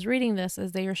while I was reading this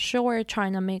is they are sure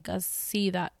trying to make us see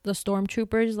that the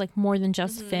stormtroopers, like more than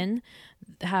just Finn,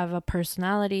 have a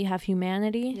personality, have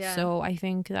humanity. Yeah. So I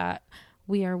think that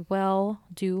we are well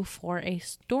due for a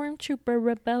stormtrooper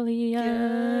rebellion.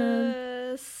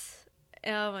 Yes.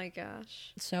 Oh my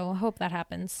gosh. So I hope that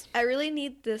happens. I really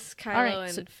need this Kylo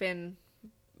right, and Finn,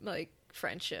 like,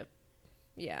 friendship.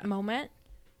 Yeah. Moment.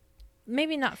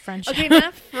 Maybe not friendship. Okay,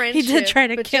 not friendship. He did try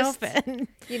to but kill just, Finn.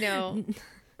 You know, I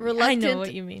reluctant know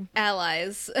what you mean.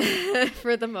 allies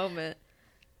for the moment.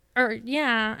 Or,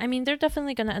 yeah, I mean, they're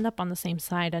definitely going to end up on the same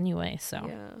side anyway, so.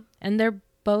 Yeah. And they're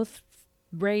both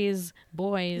Rey's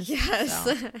boys. Yes.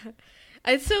 So.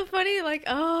 It's so funny, like,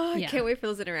 I Yeah. can't wait for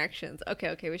those interactions.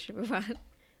 Okay, we should move on.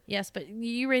 Yes, but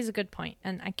you raise a good point,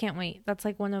 and I can't wait. That's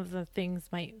like one of the things,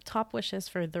 my top wishes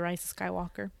for The Rise of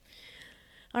Skywalker.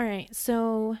 All right,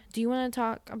 so do you want to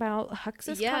talk about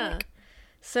Hux's comic?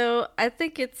 So I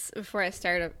think before I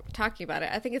start talking about it,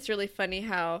 I think it's really funny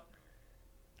how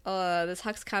this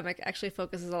Hux comic actually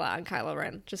focuses a lot on Kylo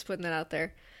Ren. Just putting that out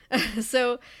there.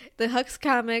 So the Hux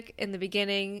comic, in the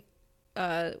beginning,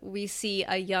 we see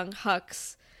a young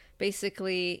Hux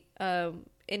basically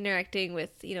interacting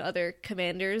with other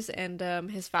commanders and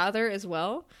his father as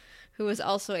well, who is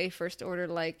also a First Order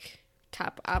like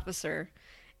top officer,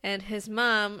 and his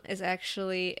mom is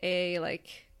actually a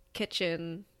like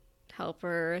kitchen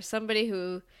helper, somebody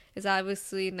who is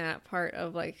obviously not part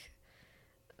of like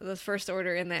the First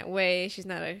Order in that way. She's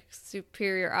not a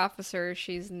superior officer.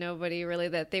 She's nobody really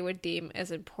that they would deem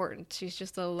as important. She's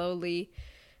just a lowly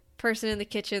person in the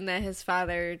kitchen that his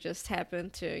father just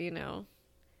happened to,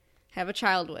 have a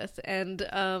child with.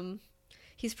 And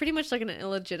he's pretty much like an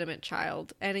illegitimate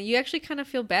child. And you actually kind of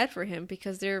feel bad for him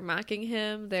because they're mocking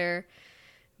him. They're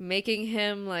making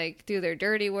him like do their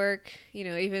dirty work,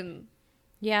 even...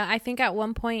 Yeah, I think at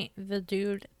one point the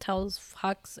dude tells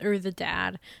Hux, or the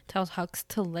dad tells Hux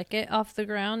to lick it off the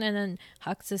ground, and then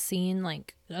Hux is seen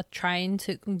like trying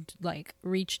to like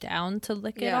reach down to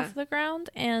lick it off the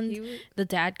ground, and the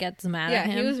dad gets mad at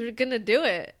him. Yeah, he was gonna do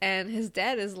it, and his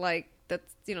dad is like,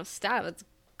 "That's stop, it's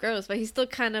gross," but he still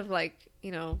kind of like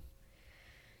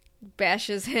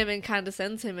bashes him and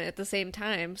condescends him at the same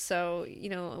time. So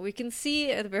we can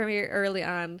see very early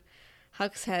on,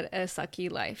 Hux had a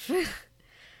sucky life.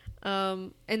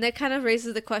 And that kind of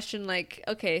raises the question, like,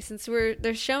 okay, since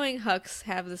they're showing Hux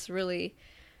have this really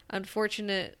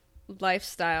unfortunate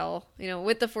lifestyle,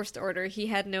 with the First Order, he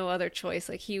had no other choice.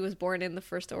 Like, he was born in the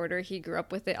First Order, he grew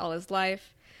up with it all his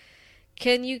life.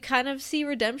 Can you kind of see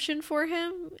redemption for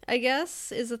him, I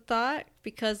guess, is a thought?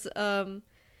 Because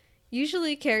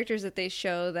usually characters that they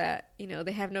show that,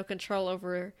 they have no control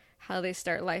over how they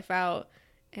start life out,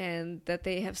 and that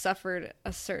they have suffered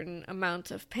a certain amount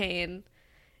of pain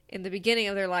in the beginning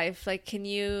of their life, like,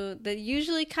 that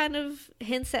usually kind of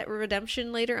hints at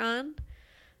redemption later on.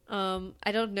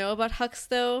 I don't know about Hux,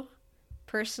 though,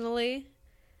 personally.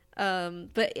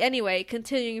 But anyway,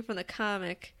 continuing from the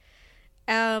comic,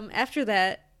 after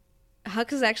that,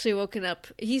 Hux is actually woken up.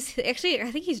 I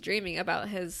think he's dreaming about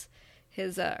his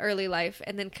early life,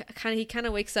 and then he kind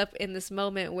of wakes up in this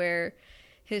moment where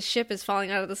his ship is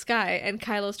falling out of the sky, and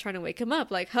Kylo's trying to wake him up,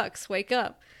 like, Hux, wake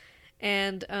up.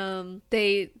 And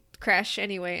they crash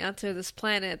anyway onto this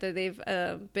planet that they've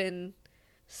been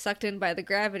sucked in by the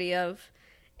gravity of.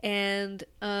 And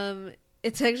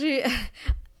it's actually...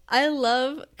 I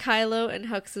love Kylo and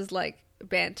Hux's, like,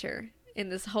 banter in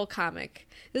this whole comic.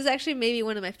 This is actually maybe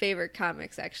one of my favorite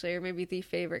comics, actually, or maybe the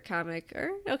favorite comic.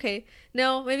 Or, okay,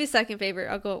 no, maybe second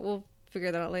favorite. We'll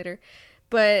figure that out later.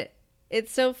 But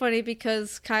it's so funny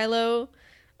because Kylo...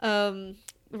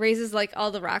 raises like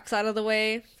all the rocks out of the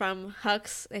way from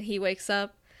Hux, and he wakes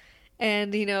up,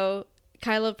 and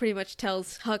Kylo pretty much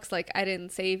tells Hux, like, I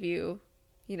didn't save you,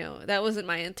 that wasn't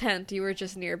my intent, you were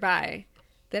just nearby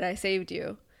that I saved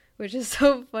you, which is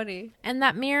so funny. And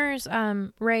that mirrors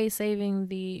Rey saving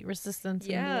the Resistance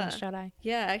in The Last Jedi.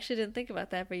 Yeah, I actually didn't think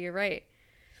about that, but you're right.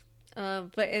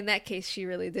 But in that case, she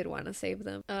really did want to save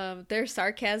them. Their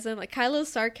sarcasm, like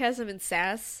Kylo's sarcasm and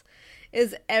sass,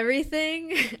 is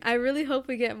everything. I really hope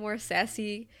we get more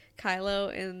sassy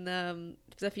Kylo in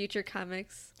the future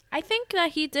comics. I think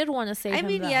that he did want to save him. I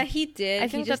mean, yeah, he did. I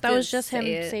think that was just him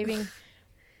saving.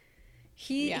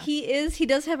 He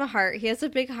does have a heart. He has a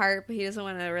big heart, but he doesn't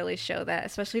want to really show that,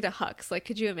 especially to Hux. Like,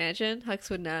 could you imagine? Hux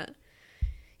would not.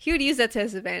 He would use that to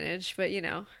his advantage, but you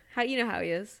know how he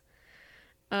is.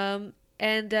 And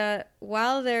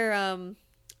while they're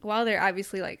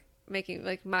obviously like mocking,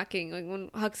 like when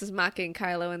Hux is mocking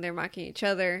Kylo and they're mocking each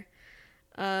other,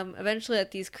 eventually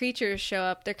that these creatures show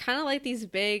up. They're kind of like these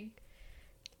big,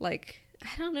 like,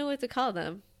 I don't know what to call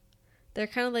them. They're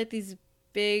kind of like these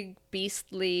big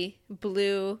beastly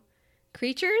blue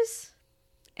creatures,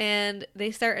 and they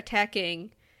start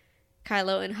attacking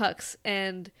Kylo and Hux,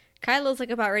 and Kylo's like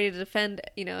about ready to defend,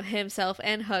 you know, himself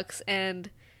and Hux, and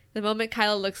the moment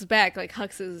Kylo looks back, like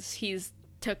he's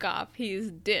took off,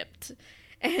 he's dipped,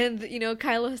 and you know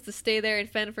Kylo has to stay there and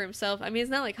fend for himself. I mean,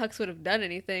 it's not like Hux would have done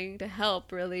anything to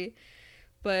help really,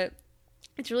 but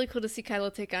it's really cool to see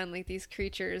Kylo take on like these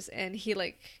creatures, and he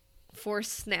like force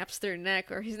snaps their neck,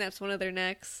 or he snaps one of their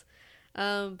necks,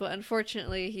 but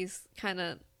unfortunately he's kind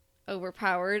of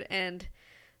overpowered, and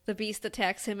the beast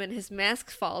attacks him and his mask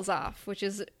falls off, which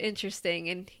is interesting.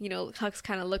 And you know Hux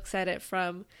kind of looks at it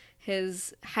from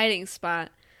his hiding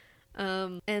spot,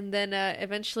 and then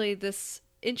eventually this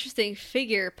interesting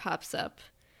figure pops up.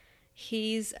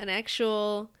 He's an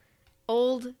actual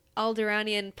old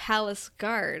Alderaanian palace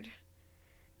guard.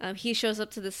 He shows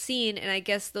up to the scene, and I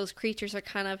guess those creatures are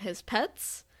kind of his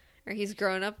pets, or he's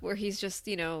grown up where he's just,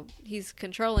 you know, he's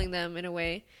controlling them in a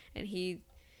way, and he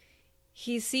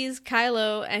sees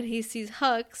Kylo and he sees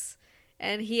Hux,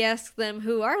 and he asks them,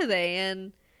 who are they?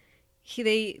 And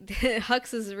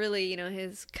Hux is really, you know,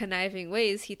 his conniving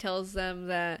ways. He tells them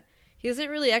that he doesn't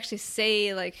really actually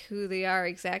say like who they are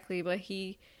exactly, but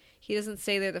he doesn't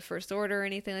say they're the First Order or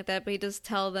anything like that, but he does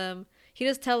tell them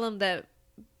that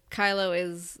Kylo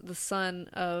is the son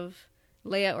of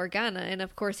Leia Organa, and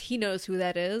of course he knows who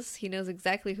that is. He knows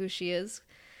exactly who she is.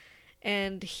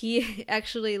 And he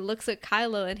actually looks at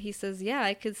Kylo and he says, yeah,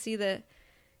 I could see that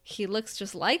he looks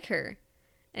just like her.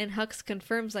 And Hux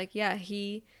confirms, like, yeah,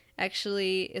 he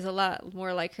actually is a lot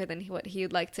more like her than what he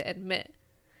would like to admit.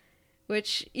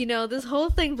 Which, you know, this whole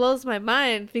thing blows my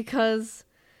mind because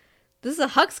this is a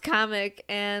Hux comic,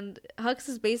 and Hux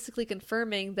is basically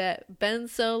confirming that Ben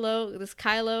Solo, this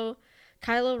Kylo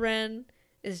Ren,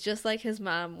 is just like his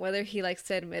mom, whether he likes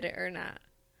to admit it or not.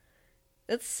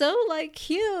 It's so, like,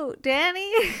 cute,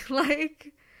 Danny.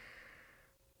 Like,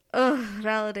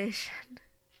 validation.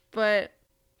 But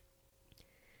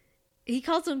he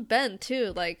calls him Ben,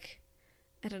 too. Like,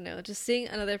 I don't know, just seeing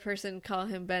another person call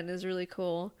him Ben is really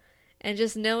cool. And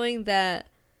just knowing that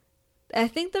I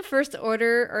think the First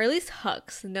Order, or at least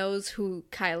Hux, knows who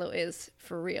Kylo is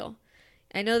for real.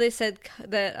 I know they said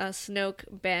that Snoke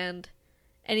banned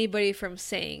anybody from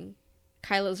saying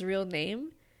Kylo's real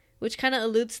name, which kind of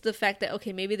alludes to the fact that,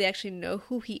 okay, maybe they actually know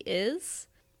who he is,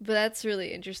 but that's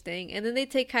really interesting. And then they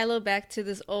take Kylo back to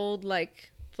this old,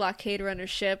 like, blockade runner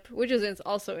ship, which is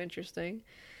also interesting.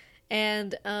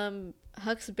 And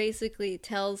Hux basically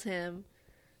tells him,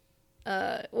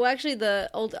 actually the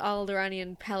old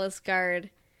Alderaanian palace guard,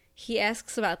 he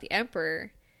asks about the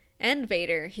Emperor and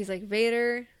Vader. He's like,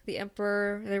 Vader, the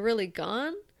Emperor, they're really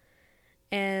gone?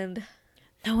 And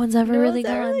no one's ever really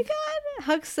gone.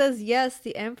 Hux says, yes,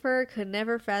 the Emperor could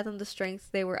never fathom the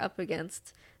strength they were up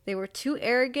against. They were too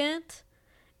arrogant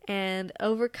and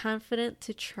overconfident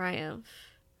to triumph.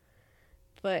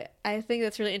 But I think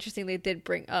that's really interesting. They did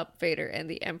bring up Vader and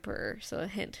the Emperor, so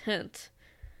hint, hint.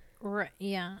 Right,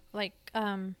 yeah. Like,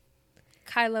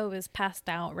 Kylo is passed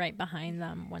out right behind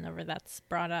them whenever that's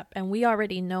brought up. And we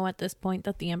already know at this point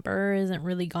that the Emperor isn't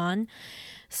really gone.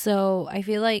 So I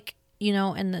feel like, you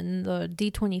know, and then the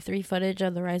D23 footage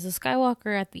of The Rise of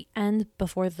Skywalker at the end,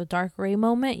 before the Dark Ray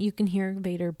moment, you can hear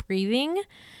Vader breathing.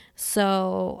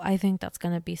 So I think that's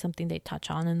going to be something they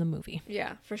touch on in the movie.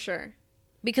 Yeah, for sure.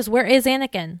 Because where is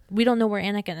Anakin? We don't know where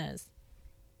Anakin is.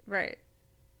 Right.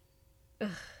 Ugh.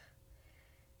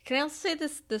 Can I also say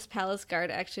this palace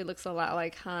guard actually looks a lot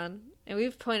like Han? And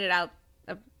we've pointed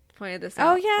this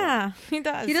out. Oh, yeah. He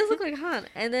does. He does look like Han.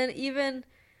 And then even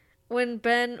when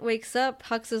Ben wakes up,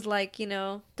 Hux is like, you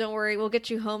know, don't worry, we'll get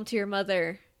you home to your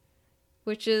mother.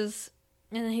 Which is...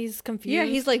 And he's confused. Yeah,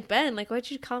 he's like, Ben, like, why'd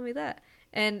you call me that?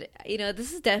 And, you know,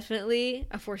 this is definitely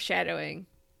a foreshadowing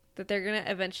that they're going to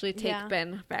eventually take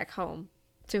Ben back home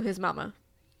to his mama.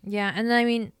 Yeah, and I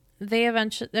mean, they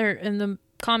eventually... They're in the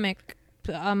comic...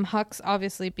 Hux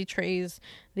obviously betrays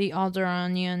the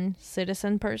Alderaanian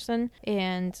citizen person,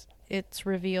 and it's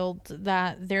revealed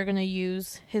that they're going to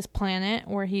use his planet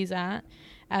where he's at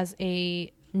as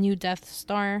a new Death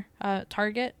Star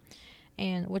target,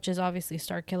 and which is obviously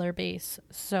Starkiller Base.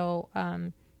 So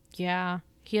yeah,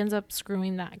 he ends up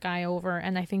screwing that guy over,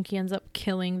 and I think he ends up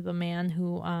killing the man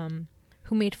who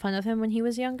made fun of him when he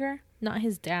was younger. Not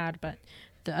his dad, but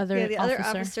the other other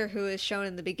officer who is shown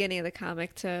in the beginning of the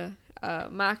comic to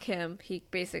mock him. He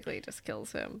basically just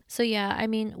kills him. So yeah, I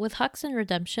mean, with Hux and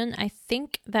Redemption, I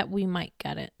think that we might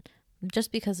get it.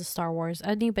 Just because of Star Wars,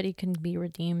 anybody can be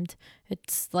redeemed.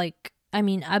 It's like, I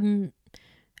mean,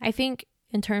 I think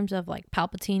in terms of like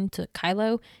Palpatine to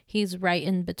Kylo, he's right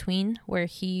in between, where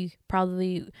he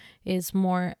probably is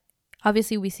more.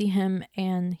 Obviously, we see him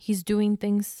and he's doing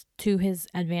things to his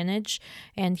advantage,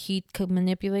 and he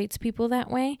manipulates people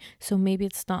that way. So maybe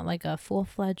it's not like a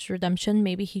full-fledged redemption.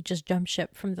 Maybe he just jumped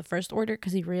ship from the First Order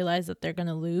because he realized that they're going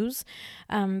to lose.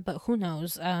 But who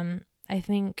knows? I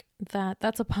think that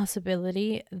that's a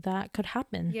possibility that could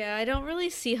happen. Yeah, I don't really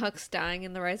see Hux dying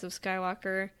in The Rise of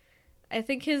Skywalker. I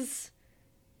think his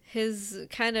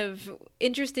kind of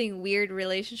interesting, weird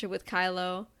relationship with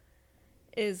Kylo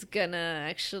is gonna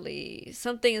actually,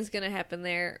 something is gonna happen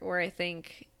there where I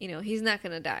think, he's not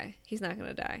gonna die. He's not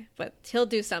gonna die, but he'll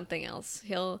do something else.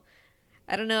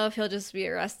 I don't know if he'll just be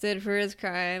arrested for his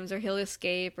crimes, or he'll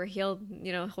escape, or he'll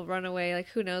run away. Like,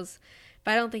 who knows?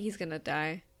 But I don't think he's gonna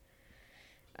die.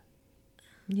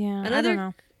 Yeah, I don't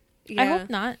know. Yeah. I hope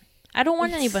not. I don't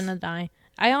want anyone to die.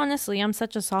 I'm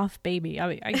such a soft baby.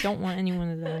 I don't want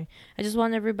anyone to die. I just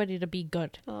want everybody to be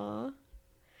good. Aww.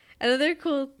 Another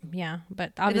cool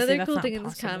but obviously another cool thing in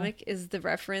this comic is the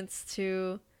reference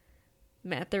to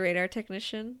Matt the radar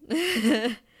technician.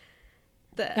 They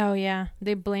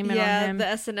blame it on him. The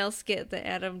SNL skit that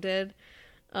Adam did.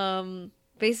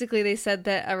 Basically they said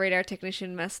that a radar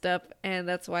technician messed up and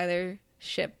that's why their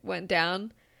ship went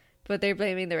down, but they're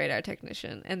blaming the radar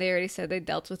technician, and they already said they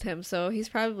dealt with him, so he's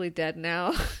probably dead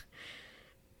now.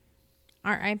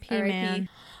 R.I.P. man.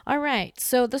 All right,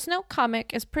 so the Snoke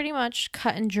comic is pretty much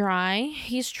cut and dry.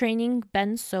 He's training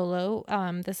Ben Solo.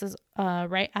 This is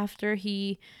right after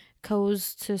he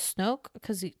goes to Snoke,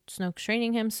 because Snoke's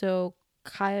training him. So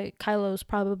Kylo's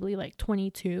probably like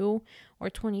 22 or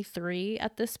 23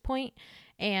 at this point.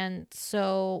 And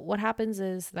so what happens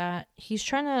is that he's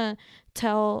trying to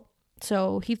tell.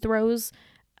 So he throws.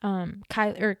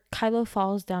 Kylo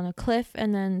falls down a cliff,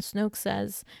 and then Snoke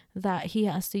says that he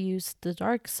has to use the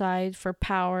dark side for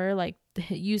power, like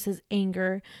use his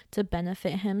anger to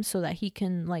benefit him so that he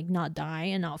can like not die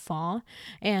and not fall.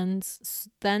 And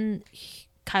then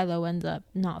Kylo ends up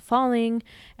not falling,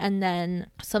 and then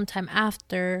sometime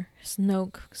after,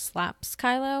 Snoke slaps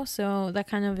Kylo, so that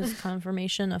kind of is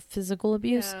confirmation of physical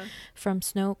abuse from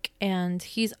Snoke, and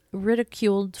he's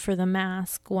ridiculed for the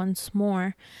mask once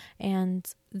more.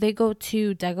 And they go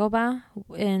to Dagobah,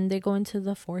 and they go into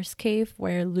the Force Cave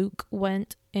where Luke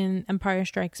went in Empire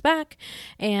Strikes Back,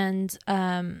 and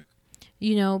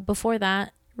before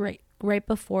that, right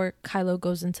before Kylo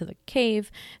goes into the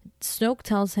cave, Snoke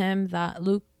tells him that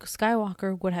Luke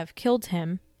Skywalker would have killed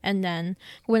him. And then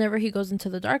whenever he goes into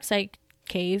the dark side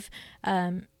cave,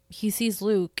 he sees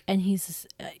Luke, and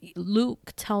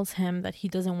Luke tells him that he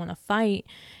doesn't want to fight.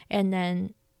 And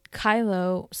then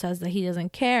Kylo says that he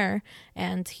doesn't care,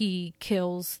 and he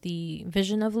kills the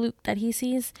vision of Luke that he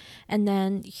sees. And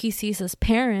then he sees his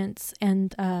parents,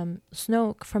 and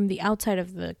Snoke from the outside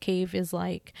of the cave is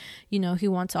like, he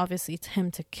wants obviously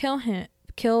him to kill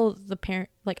the parent,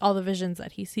 like all the visions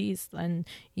that he sees, and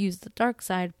use the dark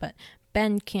side. But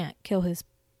Ben can't kill his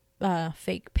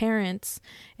fake parents,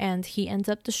 and he ends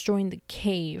up destroying the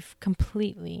cave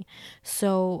completely.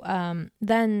 So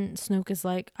then Snoke is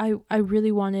like, I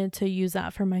really wanted to use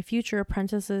that for my future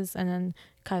apprentices. And then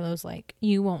Kylo's like,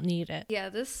 you won't need it.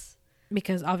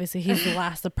 Because obviously he's the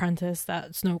last apprentice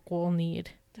that Snoke will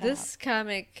need. This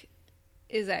comic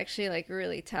is actually like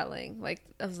really telling, like,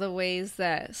 of the ways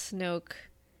that Snoke,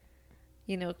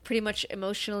 pretty much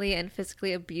emotionally and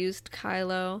physically abused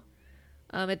Kylo.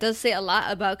 It does say a lot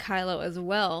about Kylo as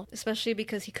well, especially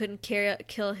because he couldn't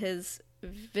kill his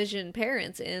vision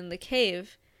parents in the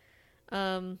cave.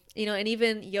 And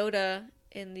even Yoda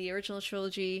in the original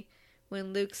trilogy,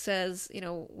 when Luke says,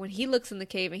 when he looks in the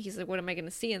cave and he's like, what am I going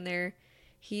to see in there?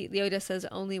 Yoda says,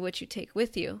 only what you take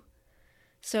with you.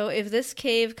 So if this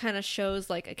cave kind of shows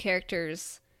like a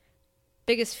character's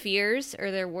biggest fears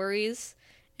or their worries,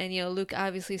 and, Luke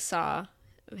obviously saw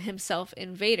himself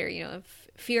in Vader,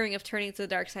 fearing of turning to the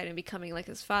dark side and becoming like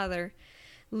his father.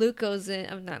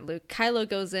 Kylo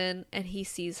goes in and he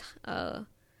sees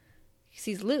He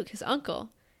sees Luke, his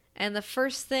uncle. And the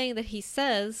first thing that he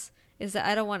says is that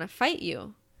I don't want to fight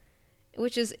you.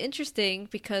 Which is interesting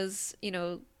because, you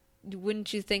know,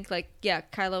 wouldn't you think like, yeah,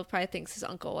 Kylo probably thinks his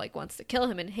uncle like wants to kill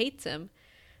him and hates him.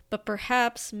 But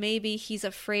perhaps maybe he's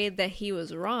afraid that he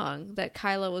was wrong, that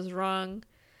Kylo was wrong.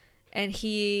 And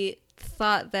he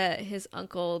thought that his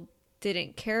uncle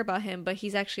didn't care about him, but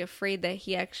he's actually afraid that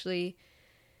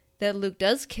that Luke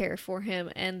does care for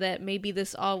him, and that maybe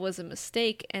this all was a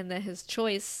mistake, and that his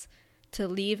choice to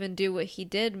leave and do what he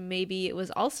did, maybe it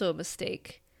was also a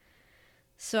mistake.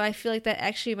 So I feel like that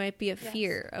actually might be a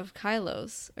fear of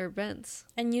Kylo's or Ben's.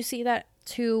 And you see that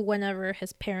too whenever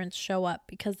his parents show up,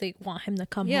 because they want him to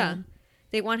come home.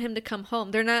 They want him to come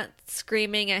home. They're not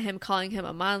screaming at him, calling him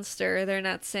a monster. They're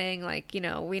not saying like, you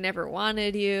know, we never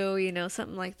wanted you, you know,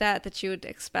 something like that you would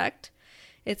expect.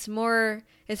 It's more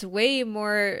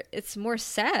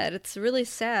sad. It's really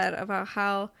sad about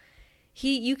how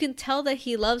you can tell that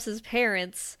he loves his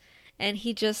parents, and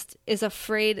he just is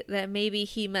afraid that maybe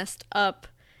he messed up,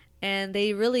 and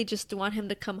they really just want him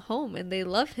to come home, and they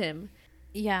love him.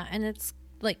 Yeah, and it's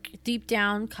like deep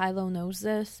down Kylo knows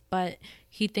this, but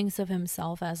he thinks of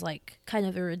himself as like kind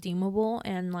of irredeemable,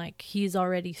 and like he's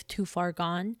already too far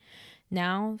gone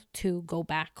now to go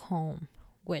back home,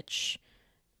 which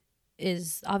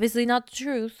is obviously not the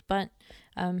truth, but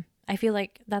I feel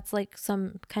like that's like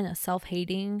some kind of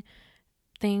self-hating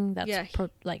thing that's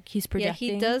like he's projecting.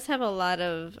 Yeah, he does have a lot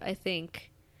of, I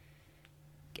think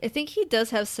he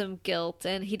does have some guilt,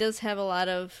 and he does have a lot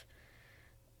of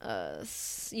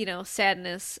you know,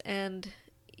 sadness, and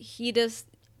he does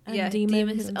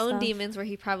his own demons, where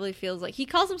he probably feels like he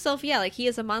calls himself like he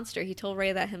is a monster. He told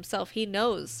Rey that himself. He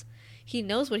knows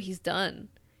what he's done.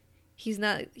 He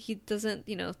doesn't,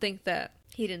 you know, think that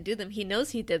he didn't do them. He knows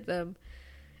he did them.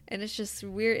 And it's just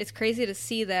weird. It's crazy to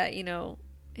see that, you know,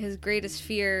 his greatest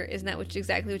fear is not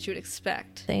exactly what you would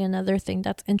expect. Another thing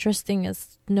that's interesting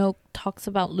is Snoke talks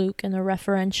about Luke in a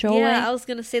referential way. Yeah, I was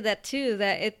going to say that too,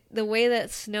 that the way that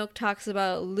Snoke talks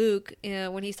about Luke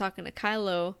when he's talking to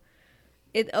Kylo,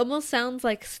 it almost sounds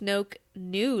like Snoke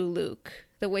knew Luke,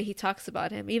 the way he talks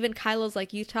about him. Even Kylo's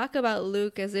like, you talk about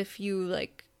Luke as if you,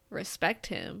 like, respect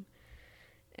him.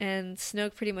 And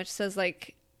Snoke pretty much says,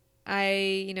 like,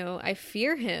 I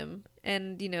fear him.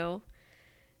 And, you know,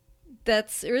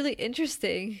 that's really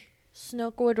interesting.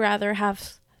 Snoke would rather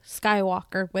have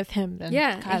Skywalker with him than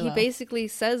Kylo. And he basically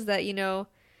says that, you know,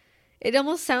 it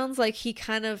almost sounds like he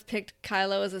kind of picked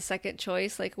Kylo as a second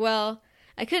choice. Like, well,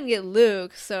 I couldn't get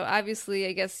Luke, so obviously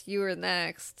I guess you were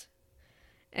next.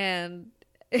 And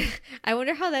I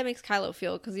wonder how that makes Kylo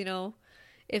feel, because, you know,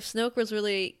 if Snoke was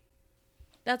really...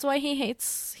 That's why he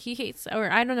hates,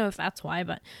 or I don't know if that's why,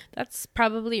 but that's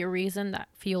probably a reason that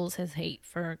fuels his hate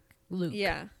for Luke.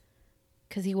 Yeah.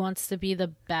 Because he wants to be the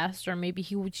best, or maybe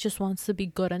he just wants to be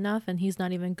good enough, and he's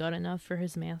not even good enough for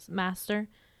his master.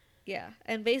 Yeah,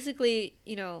 and basically,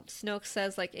 you know, Snoke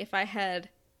says, like, if I had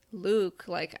Luke,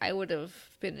 like, I would have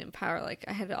been in power. Like,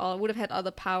 I would have had all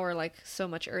the power, like, so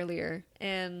much earlier.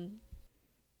 And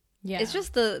yeah, it's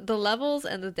just the levels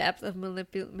and the depth of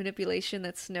manipulation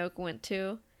that Snoke went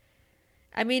to.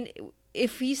 I mean,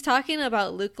 if he's talking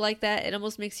about Luke like that, it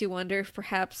almost makes you wonder if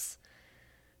perhaps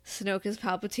Snoke is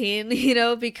Palpatine, you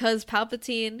know, because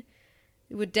Palpatine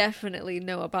would definitely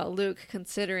know about Luke,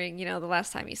 considering, you know, the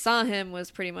last time he saw him was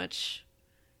pretty much,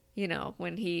 you know,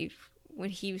 when he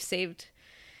saved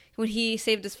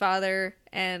his father,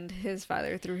 and his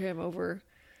father threw him over.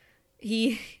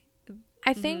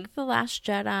 I think The Last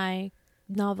Jedi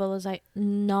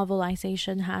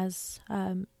novelization has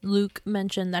Luke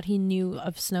mentioned that he knew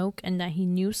of Snoke and that he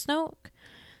knew Snoke,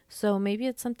 so maybe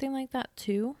it's something like that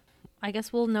too. I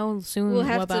guess we'll know soon. We'll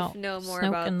have about to know more Snoke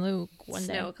about and Luke one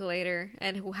Snoke day. Later,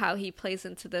 and how he plays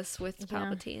into this with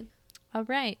Palpatine. All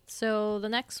right, so the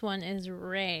next one is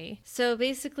Rey. So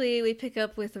basically, we pick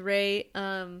up with Rey.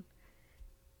 In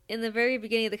the very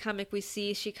beginning of the comic, we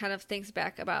see she kind of thinks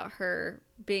back about her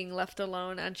being left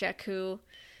alone on Jakku.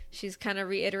 She's kind of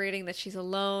reiterating that she's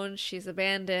alone, she's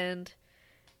abandoned,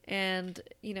 and,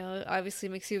 you know, obviously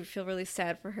makes you feel really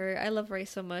sad for her. I love Rey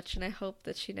so much, and I hope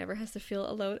that she never has to feel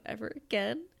alone ever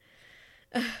again.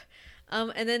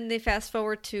 And then they fast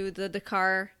forward to the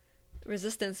Dakar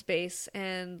Resistance base,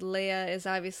 and Leia is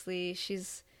obviously,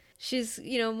 she's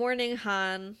you know, mourning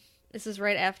Han. This is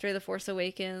right after The Force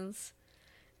Awakens,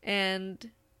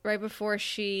 and right before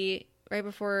Rey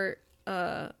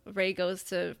goes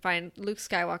to find Luke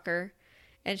Skywalker,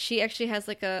 and she actually has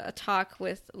like a talk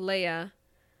with Leia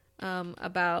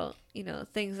about, you know,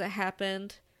 things that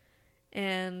happened,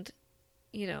 and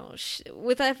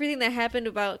with everything that happened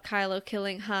about Kylo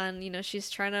killing Han, she's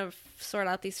trying to sort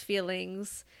out these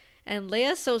feelings. And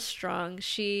Leia's so strong.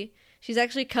 She's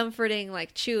actually comforting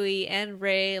like Chewie and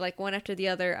Rey, like one after the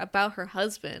other, about her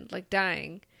husband like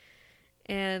dying.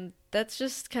 And that's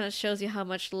just kind of shows you how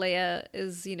much Leia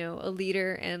is, a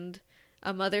leader and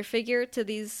a mother figure to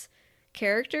these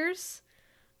characters.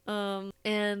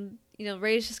 And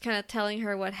Rey's just kind of telling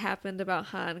her what happened about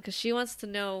Han, because she wants to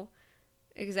know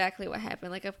exactly what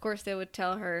happened. Like, of course they would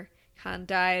tell her Han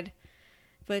died,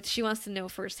 but she wants to know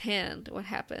firsthand what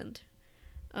happened.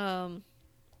 And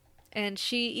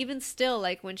she even still,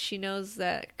 like, when she knows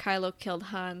that Kylo killed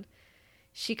Han,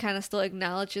 she kind of still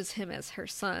acknowledges him as her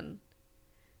son,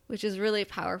 which is really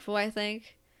powerful, I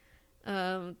think.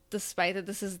 Despite that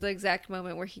this is the exact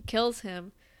moment where he kills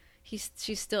him, she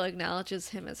still acknowledges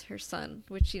him as her son,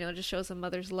 which, just shows a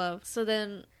mother's love. So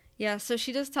then, yeah, so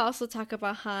she does also talk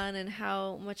about Han and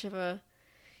how much of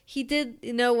he did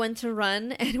know when to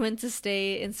run and when to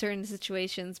stay in certain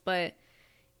situations, but,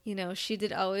 she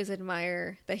did always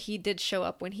admire that he did show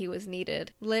up when he was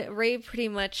needed. Rey pretty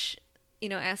much,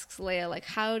 asks Leia, like,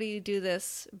 how do you do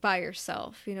this by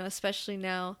yourself? Especially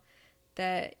now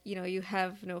that, you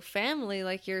have no family,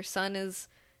 like your son is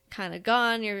kind of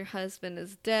gone, your husband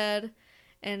is dead.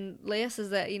 And Leia says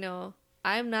that,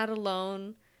 I'm not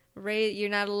alone. Rey, you're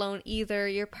not alone either.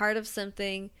 You're part of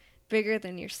something bigger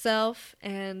than yourself,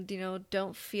 and,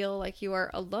 don't feel like you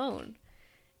are alone.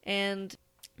 And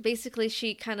basically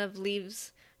she kind of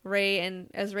leaves Rey,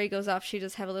 and as Rey goes off, she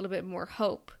does have a little bit more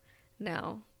hope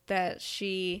now that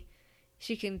she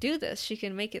can do this. She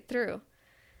can make it through.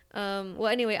 Well,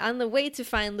 anyway, on the way to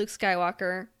find Luke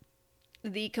Skywalker,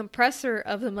 the compressor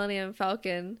of the Millennium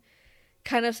Falcon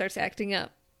kind of starts acting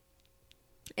up.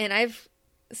 And I've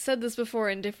said this before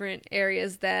in different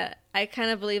areas that I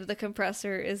kind of believe the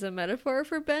compressor is a metaphor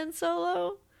for Ben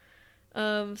Solo.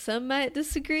 Some might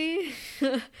disagree.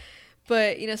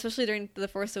 But, especially during The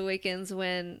Force Awakens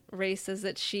when Rey says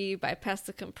that she bypassed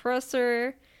the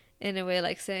compressor, in a way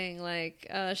like saying like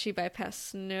she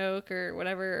bypassed Snoke or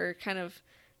whatever, or kind of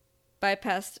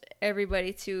bypassed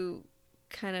everybody to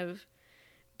kind of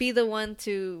be the one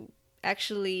to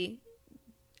actually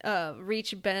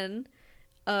reach Ben.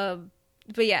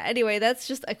 But yeah, anyway, that's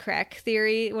just a crack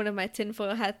theory, one of my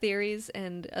tinfoil hat theories,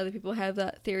 and other people have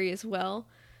that theory as well.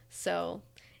 So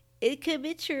it could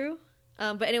be true.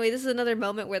 But anyway, this is another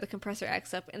moment where the compressor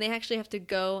acts up, and they actually have to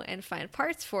go and find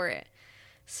parts for it.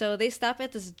 So they stop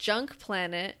at this junk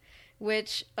planet,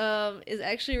 which is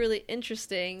actually really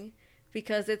interesting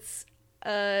because it's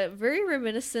very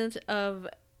reminiscent of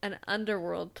an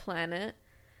underworld planet.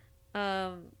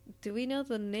 Do we know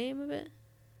the name of it?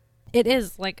 It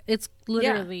is, like, it's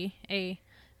literally a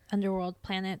underworld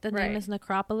planet. The name is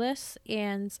Necropolis,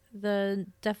 and the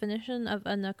definition of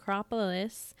a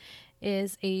necropolis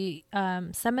is a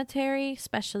cemetery,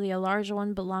 especially a large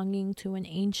one belonging to an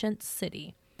ancient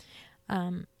city.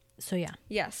 So yeah.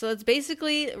 Yeah, so it's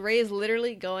basically, Rey is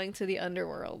literally going to the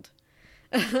underworld.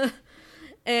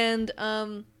 And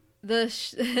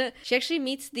she actually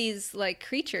meets these, like,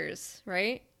 creatures,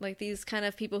 right? Like, these kind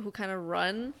of people who kind of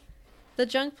run the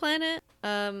junk planet.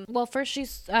 Well, first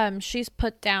she's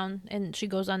put down and she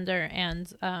goes under,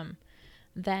 and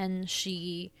then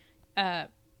she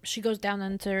goes down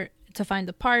under to find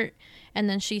the part, and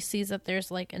then she sees that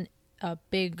there's like a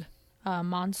big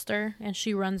monster, and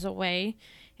she runs away,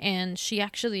 and she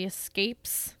actually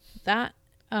escapes that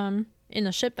in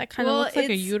a ship that kind of looks like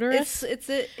a uterus.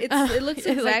 It looks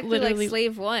exactly like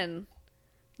Slave One,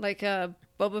 like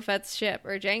Boba Fett's ship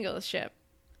or Jango's ship.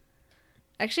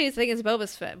 Actually, I think it's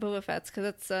Boba Fett's, because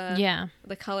it's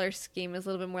the color scheme is a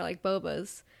little bit more like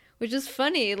Boba's, which is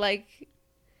funny. Like,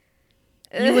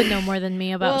 you would know more than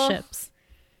me about ships.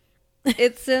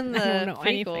 It's in the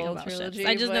prequel trilogy.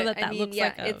 I just know that looks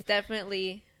like it's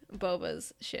definitely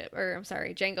Boba's ship, or I'm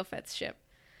sorry, Jango Fett's ship.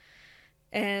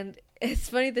 And it's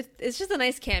funny that it's just a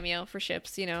nice cameo for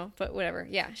ships, but whatever.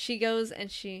 Yeah, she goes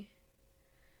and she.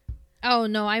 Oh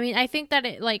no! I mean, I think that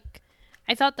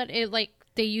I thought that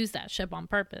they used that ship on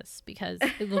purpose because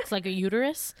it looks like a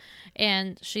uterus,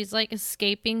 and she's like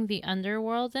escaping the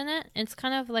underworld in it. It's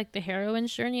kind of like the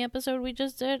heroine's journey episode we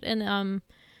just did, and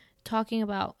talking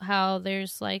about how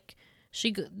there's like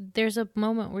there's a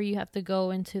moment where you have to go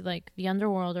into like the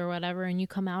underworld or whatever, and you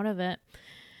come out of it,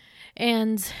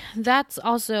 and that's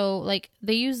also like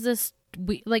they use this.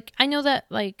 I know that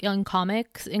like in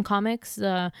comics,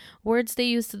 the words they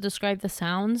use to describe the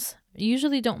sounds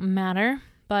usually don't matter,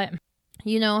 but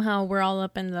you know how we're all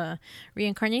up in the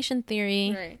reincarnation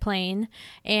theory plane,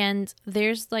 and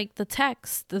there's like the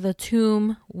text, the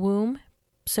tomb womb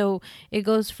so it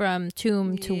goes from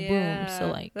tomb to womb. So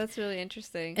like that's really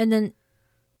interesting. And then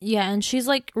and she's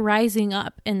like rising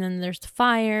up, and then there's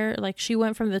fire. Like she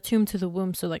went from the tomb to the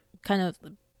womb, so like kind of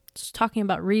just talking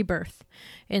about rebirth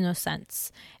in a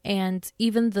sense. And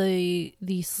even the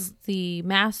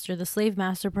master, the slave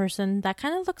master person, that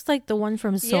kind of looks like the one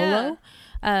from Solo,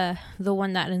 the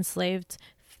one that enslaved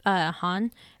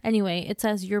Han. Anyway, it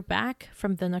says, "You're back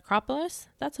from the necropolis?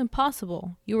 That's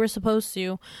impossible. You were supposed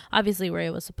to." Obviously,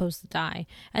 Rey was supposed to die.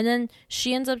 And then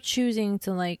she ends up choosing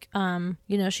to like,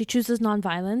 she chooses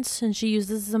nonviolence, and she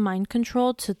uses the mind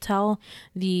control to tell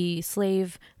the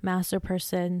slave master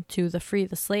person to free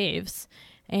the slaves.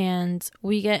 And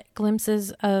we get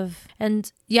glimpses of,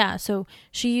 so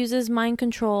she uses mind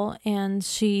control and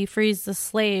she frees the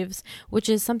slaves, which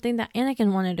is something that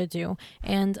Anakin wanted to do.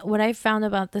 And what I found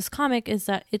about this comic is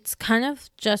that it's kind of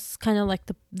like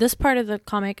this part of the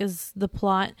comic is the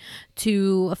plot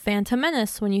to A Phantom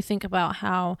Menace, when you think about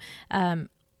how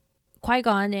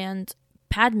Qui-Gon and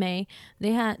Padme,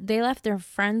 they left their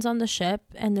friends on the ship,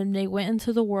 and then they went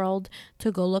into the world to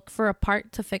go look for a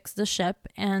part to fix the ship,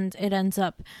 and it ends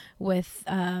up with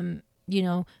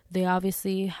they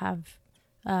obviously have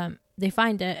they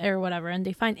find it or whatever, and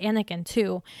they find Anakin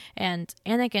too. And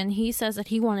Anakin, he says that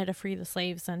he wanted to free the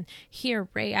slaves, and here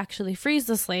Rey actually frees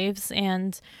the slaves.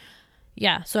 And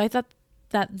so I thought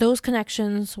that those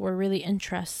connections were really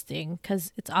interesting,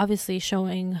 because it's obviously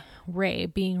showing Rey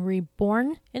being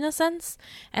reborn in a sense.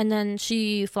 And then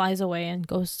she flies away and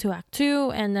goes to Act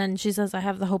 2, and then she says, "I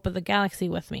have the hope of the galaxy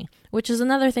with me," which is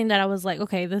another thing that I was like,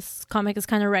 okay, this comic is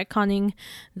kind of retconning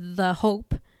the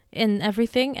hope in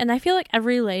everything. And I feel like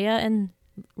every Leia and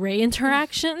Rey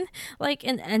interaction, like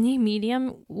in any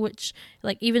medium, which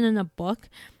like even in a book,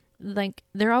 like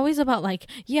they're always about like,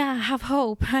 I have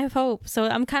hope. So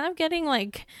I'm kind of getting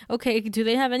like, okay, do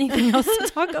they have anything else to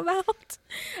talk about?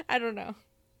 I don't know.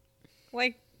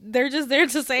 Like they're just there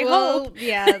to say hope.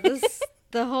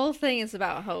 The whole thing is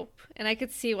about hope, and I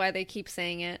could see why they keep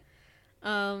saying it.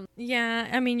 I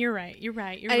mean, you're right.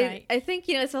 I think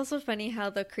it's also funny how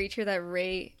the creature that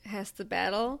Rey has to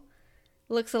battle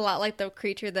looks a lot like the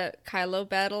creature that Kylo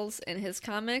battles in his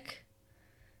comic.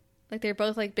 Like, they're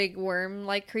both, like, big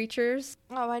worm-like creatures.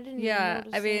 Oh, I didn't even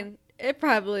notice I mean, it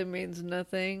probably means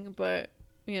nothing, but,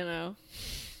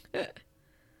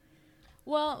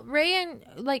 Well, Rey and,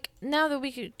 like, now that we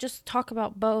could just talk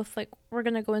about both, like, we're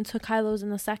gonna go into Kylo's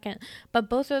in a second, but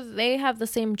they have the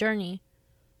same journey.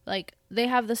 Like, they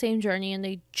have the same journey, and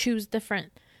they choose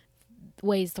different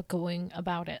ways of going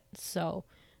about it. So,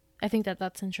 I think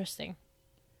that's interesting.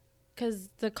 Because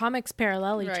the comics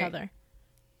parallel each other.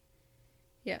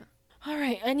 Yeah. All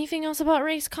right. Anything else about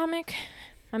Rey's comic?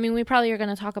 I mean, we probably are going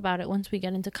to talk about it once we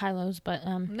get into Kylo's, but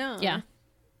no. Yeah.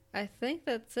 I think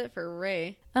that's it for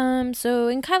Rey. So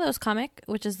in Kylo's comic,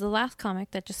 which is the last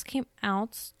comic that just came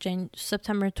out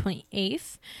September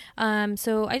 28th.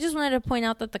 So I just wanted to point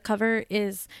out that the cover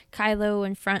is Kylo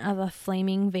in front of a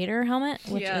flaming Vader helmet,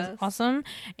 which is awesome.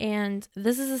 And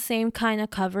this is the same kind of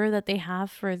cover that they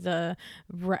have for the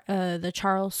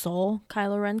Charles Soule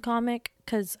Kylo Ren comic.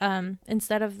 Because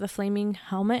instead of the flaming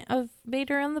helmet of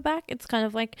Vader on the back, it's kind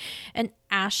of like an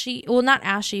ashy, well, not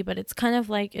ashy, but it's kind of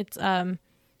like it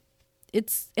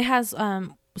has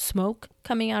smoke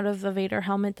coming out of the Vader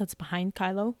helmet that's behind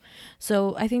Kylo.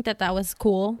 So I think that was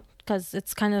cool, because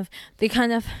it's they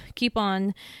kind of keep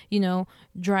on,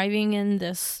 driving in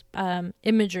this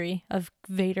imagery of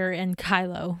Vader and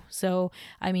Kylo. So,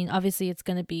 I mean, obviously it's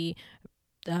going to be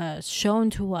shown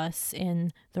to us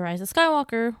in The Rise of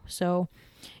Skywalker. So,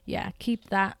 keep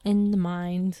that in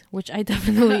mind, which I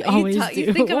definitely always do.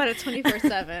 You think about it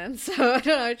 24/7, so I don't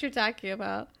know what you're talking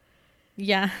about.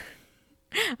 Yeah.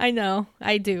 I know,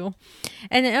 I do.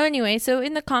 And anyway, so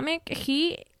in the comic,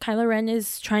 Kylo Ren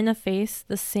is trying to face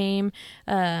the same,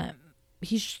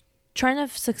 he's trying to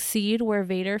succeed where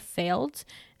Vader failed.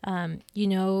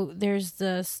 There's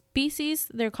the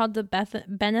species, they're called the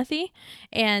Benethi,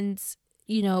 and,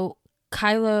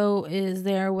 Kylo is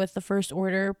there with the First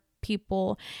Order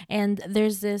people, and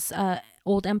there's this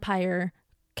old Empire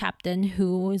captain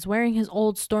who is wearing his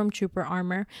old stormtrooper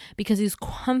armor because he's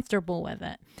comfortable with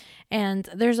it. And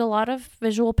there's a lot of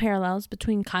visual parallels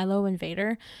between Kylo and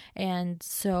Vader. And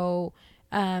so,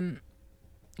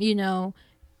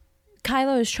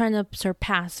 Kylo is trying to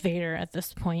surpass Vader at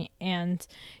this point. And,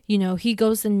 he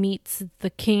goes and meets the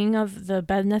king of the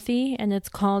Benethi, and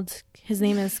his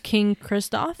name is King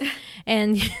Kristoff.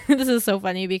 And this is so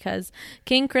funny because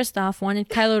King Kristoff wanted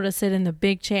Kylo to sit in the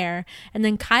big chair. And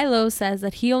then Kylo says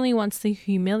that he only wants to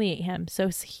humiliate him. So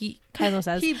Kylo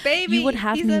says, you would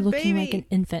have me looking like an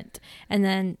infant. And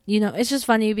then, it's just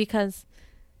funny because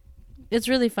it's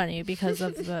really funny because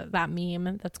of that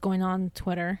meme that's going on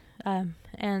Twitter.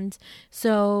 And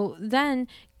so then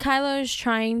Kylo is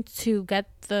trying to get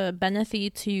the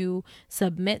Benethi to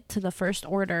submit to the First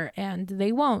Order, and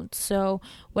they won't. So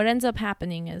what ends up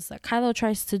happening is that Kylo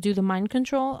tries to do the mind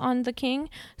control on the king.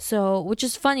 So, which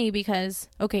is funny because,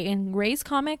 okay, in Rey's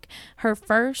comic, her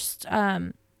first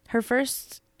thing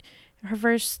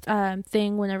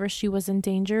whenever she was in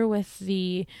danger with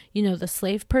the, the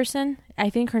slave person, I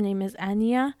think her name is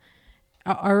Arania.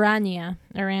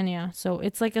 So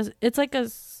it's like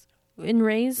in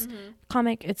Rey's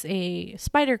comic, it's a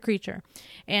spider creature.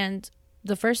 And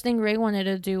the first thing Rey wanted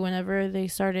to do whenever they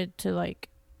started to like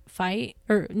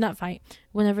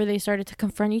whenever they started to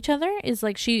confront each other is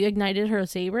like she ignited her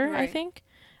saber, right. I think.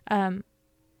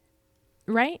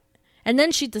 Right? And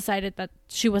then she decided that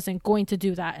she wasn't going to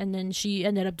do that. And then she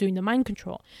ended up doing the mind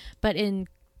control. But in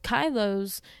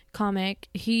Kylo's comic,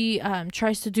 he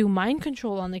tries to do mind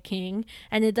control on the king.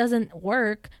 And it doesn't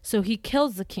work. So he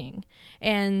kills the king.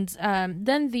 And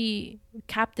then the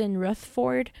Captain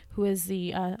Rutherford, who is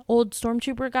the old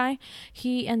stormtrooper guy,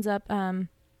 he ends up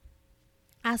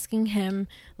asking him,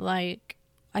 like,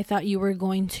 I thought you were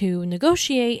going to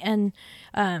negotiate. And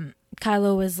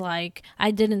Kylo was like,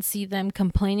 I didn't see them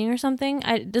complaining or something.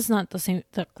 This is not the same,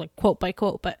 like quote by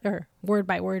quote, or word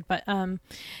by word, but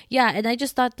yeah. And I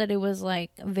just thought that it was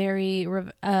like very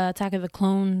Attack of the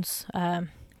Clones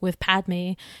with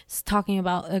Padme talking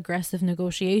about aggressive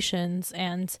negotiations,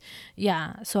 and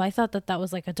yeah. So I thought that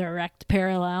was like a direct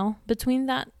parallel between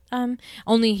that.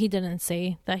 Only he didn't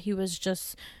say that he was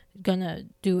just gonna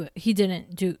do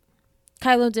it.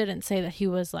 Kylo didn't say that he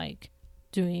was like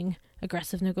doing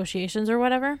aggressive negotiations or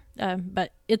whatever,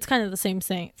 but it's kind of the same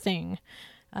thing.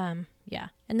 Yeah.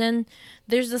 And then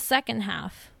there's the second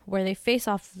half where they face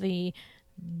off the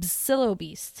Basilo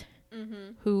Beast,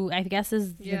 who I guess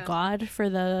is the god for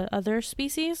the other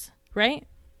species, right?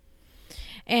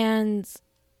 And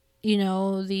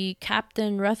the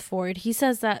Captain Rutherford, he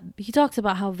says that he talks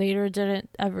about how Vader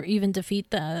didn't ever even defeat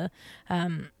the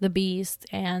beast,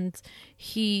 and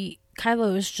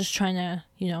Kylo is just trying to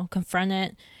confront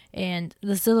it. And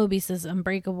the Basilo Beast is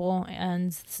unbreakable,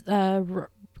 and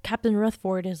Captain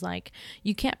Rutherford is like,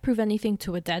 you can't prove anything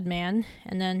to a dead man.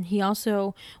 And then he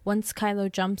also, once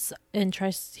Kylo jumps and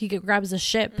he grabs a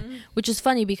ship, which is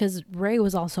funny because Rey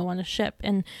was also on a ship,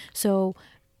 and so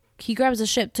he grabs a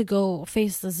ship to go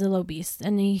face the Basilo Beast,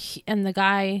 and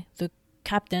the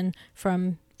captain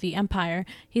from the Empire,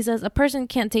 he says a person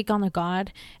can't take on a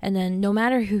god, and then no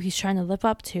matter who he's trying to live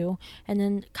up to. And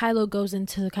then Kylo goes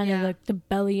into kind of like the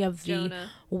belly of the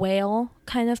whale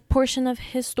kind of portion of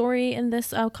his story in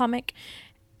this comic,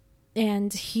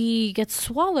 and he gets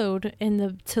swallowed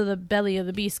to the belly of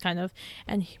the beast kind of,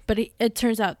 but it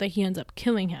turns out that he ends up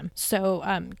killing him. So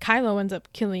Kylo ends up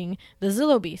killing the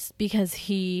Basilo Beast because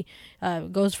he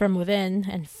goes from within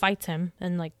and fights him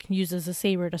and like uses a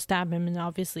saber to stab him, and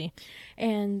obviously,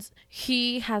 and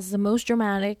he has the most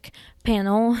dramatic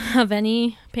panel of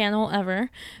any panel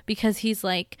ever because he's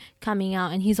like coming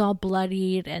out and he's all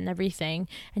bloodied and everything,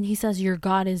 and he says your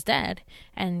god is dead,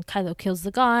 and Kylo kills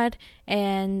the god,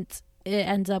 and it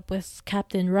ends up with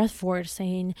Captain Rutherford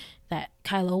saying that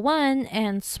Kylo won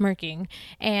and smirking.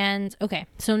 And okay,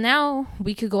 so now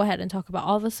we could go ahead and talk about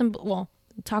all the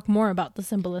talk more about the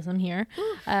symbolism here.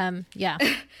 Yeah.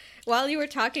 While you were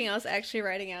talking, I was actually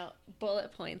writing out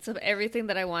bullet points of everything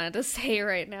that I wanted to say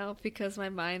right now because my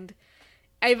mind,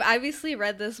 I've obviously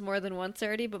read this more than once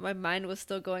already, but my mind was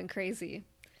still going crazy.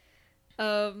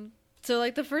 So,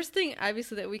 like, the first thing,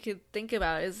 obviously, that we could think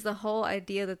about is the whole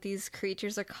idea that these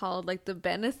creatures are called, like, the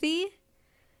Benethi.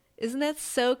 Isn't that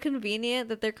so convenient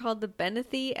that they're called the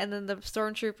Benethi? And then the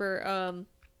stormtrooper,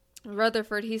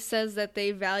 Rutherford, he says that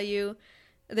they're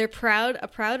a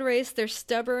proud race, they're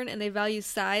stubborn, and they value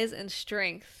size and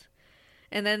strength.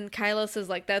 And then Kylo says,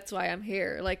 like, that's why I'm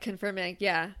here, like, confirming, like,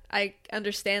 yeah, I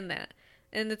understand that.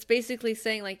 And it's basically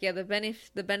saying, like, yeah, the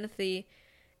Benethi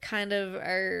kind of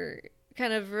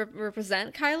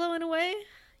represent Kylo in a way,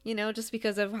 just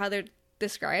because of how they're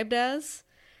described as.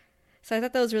 So I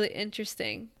thought that was really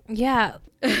interesting. Yeah.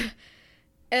 And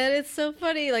it's so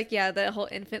funny, like, yeah, the whole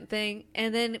infant thing.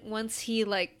 And then once he,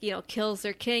 like, kills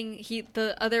their king,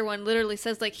 the other one literally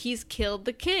says, like, he's killed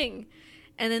the king.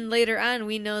 And then later on,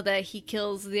 we know that he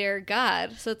kills their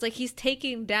god. So it's like he's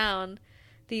taking down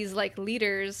these, like,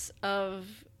 leaders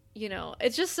of,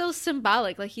 it's just so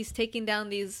symbolic. Like, he's taking down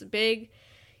these big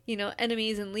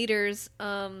enemies and leaders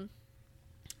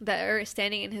that are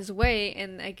standing in his way,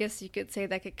 and I guess you could say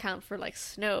that could count for like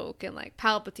Snoke and like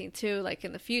Palpatine too, like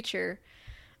in the future,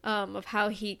 of how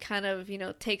he kind of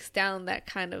takes down that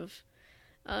kind of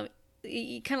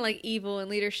kind of like evil and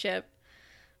leadership.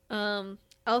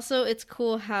 Also, it's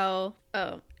cool how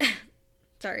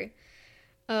sorry,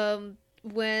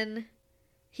 when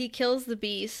he kills the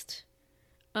beast,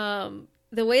 the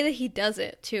way that he does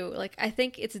it too, like I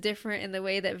think it's different in the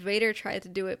way that Vader tried to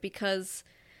do it, because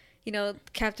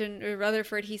Captain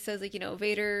Rutherford, he says, like,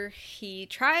 Vader, he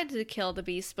tried to kill the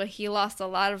beast, but he lost a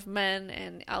lot of men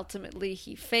and ultimately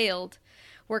he failed.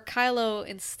 Where Kylo,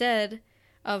 instead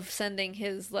of sending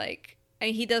his, like, I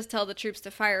mean, he does tell the troops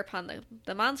to fire upon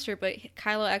the monster, but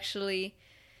Kylo actually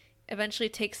eventually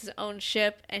takes his own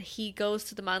ship and he goes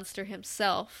to the monster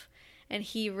himself and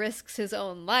he risks his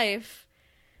own life,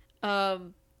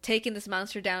 taking this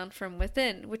monster down from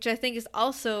within, which I think is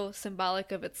also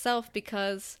symbolic of itself,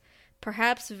 because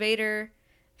perhaps Vader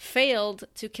failed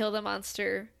to kill the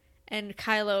monster and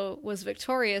Kylo was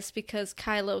victorious because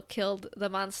Kylo killed the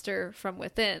monster from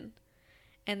within.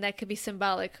 And that could be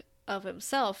symbolic of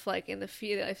himself, like in the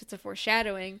future, if it's a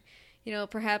foreshadowing,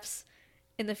 perhaps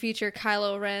in the future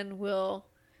the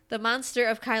monster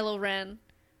of Kylo Ren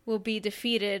will be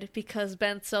defeated because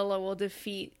Ben Solo will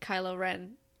defeat Kylo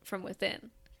Ren from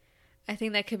within. I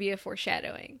think that could be a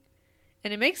foreshadowing.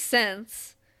 And it makes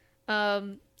sense.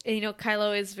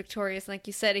 Kylo is victorious. And like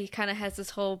you said, he kind of has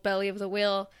this whole belly of the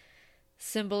whale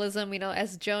symbolism,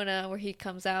 as Jonah, where he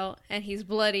comes out and he's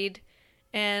bloodied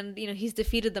and, he's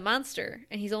defeated the monster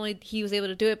and he was able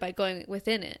to do it by going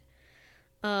within it.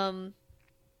 And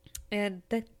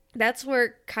that's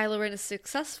where Kylo Ren is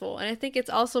successful. And I think it's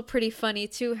also pretty funny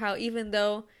too, how even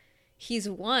though he's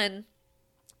won,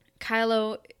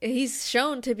 Kylo, he's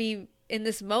shown to be in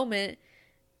this moment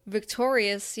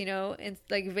victorious, and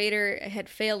like Vader had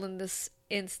failed in this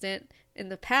instant in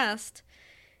the past.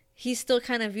 He's still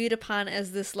kind of viewed upon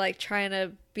as this, like, trying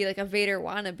to be like a Vader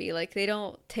wannabe. Like, they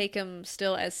don't take him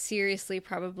still as seriously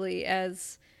probably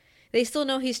as they still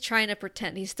know he's trying to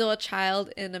pretend. He's still a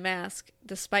child in a mask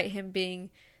despite him being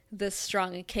this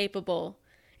strong and capable.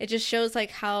 It just shows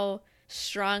like how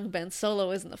strong Ben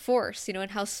Solo is in the Force,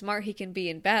 and how smart he can be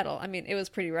in battle. I mean, it was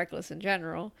pretty reckless in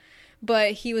general,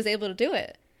 but he was able to do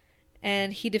it,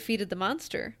 and he defeated the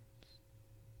monster.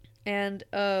 And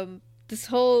the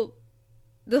whole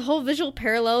visual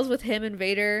parallels with him and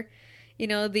Vader,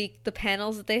 the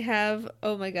panels that they have,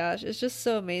 oh my gosh, it's just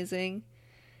so amazing.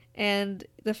 And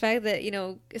the fact that,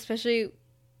 especially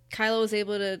Kylo was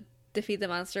able to defeat the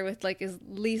monster with like as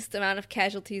least amount of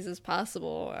casualties as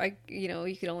possible.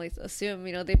 You could only assume,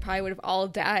 they probably would have all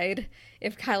died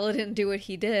if Kylo didn't do what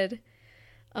he did.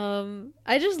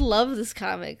 I just love this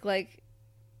comic. Like,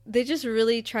 they just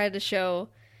really tried to show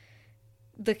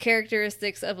the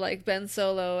characteristics of like Ben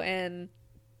Solo, and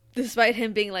despite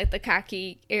him being like the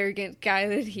cocky, arrogant guy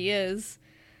that he is,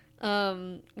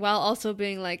 while also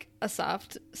being like a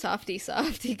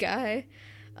softy guy,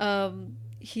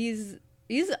 he's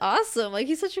awesome. Like,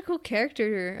 he's such a cool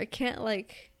character. I can't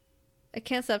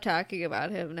stop talking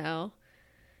about him now.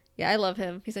 Yeah, I love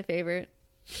him. He's my favorite.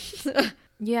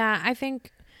 Yeah, I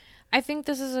think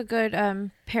this is a good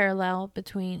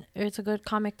it's a good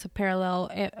comic to parallel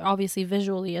it, obviously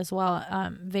visually as well,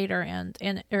 Vader and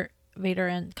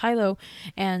Kylo,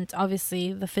 and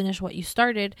obviously the finish what you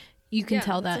started. You can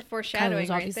tell that Kylo is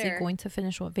obviously going to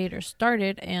finish what Vader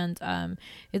started, and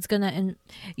it's gonna, and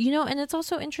it's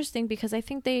also interesting because I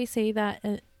think they say that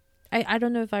I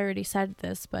don't know if I already said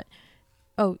this, but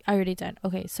I already did.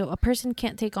 Okay, so a person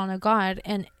can't take on a god,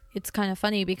 and it's kind of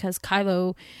funny because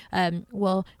Kylo,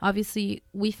 well, obviously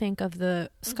we think of the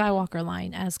Skywalker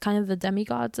line as kind of the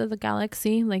demigods of the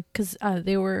galaxy, like, because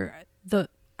they were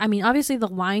obviously the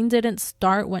line didn't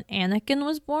start when Anakin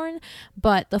was born,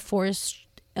 but the Force,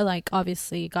 like,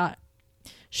 obviously got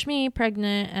Shmi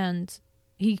pregnant, and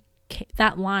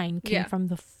that line came from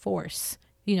the Force,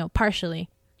 partially.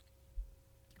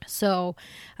 So,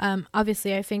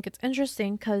 obviously I think it's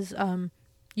interesting because,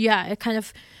 it kind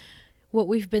of, what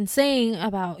we've been saying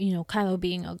about, Kylo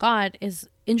being a god is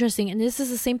interesting. And this is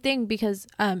the same thing because,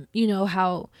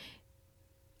 how,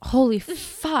 holy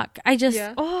fuck,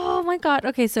 oh my god.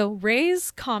 Okay, so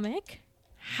Rey's comic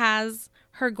has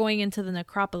her going into the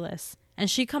necropolis, and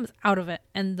she comes out of it,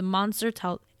 and the monster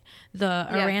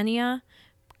Arania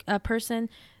person,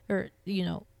 or,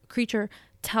 creature,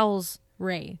 tells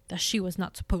Rey that she was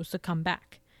not supposed to come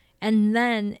back. And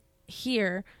then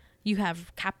here you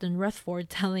have Captain Rutherford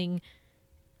telling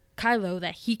Kylo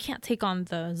that he can't take on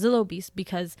the Zillo Beast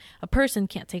because a person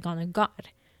can't take on a god.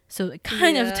 So it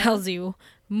kind of tells you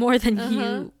more than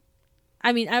you.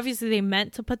 I mean, obviously they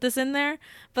meant to put this in there,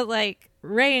 but like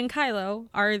Rey and Kylo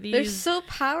are these, they're so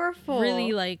powerful,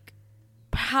 really like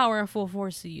powerful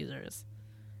Force users.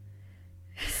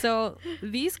 So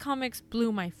these comics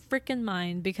blew my freaking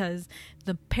mind because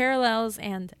the parallels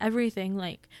and everything,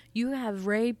 like you have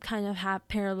Rey kind of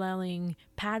paralleling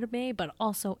Padme, but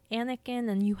also Anakin,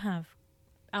 and you have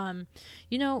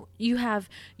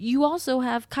you also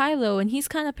have Kylo, and he's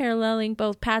kind of paralleling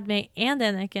both Padme and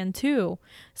Anakin too.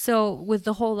 So with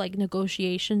the whole like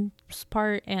negotiations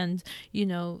part, and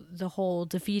the whole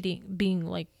defeating, being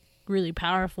like really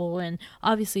powerful, and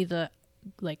obviously the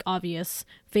like obvious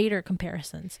Vader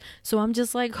comparisons. So I'm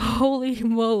just like, holy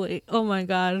moly, oh my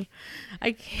god,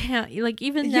 I can't, like,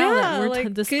 even now that we're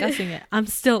like, discussing it, I'm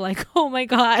still like, oh my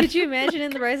god. Could you imagine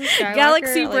in The Rise of Skywalker,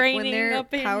 galaxy like, braining when their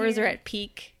up in powers here are at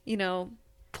peak,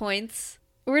 points?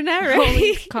 We're not ready.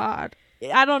 Holy god,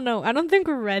 I don't know, I don't think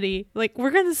we're ready. Like, we're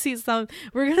gonna see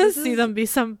them be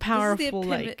some powerful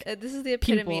this is the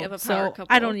epitome people. of a power couple.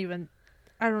 I don't even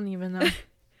know.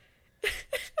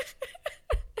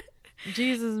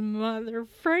 Jesus mother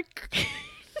frick.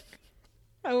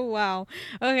 Oh wow.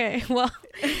 Okay, well,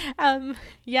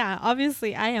 yeah,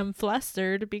 obviously I am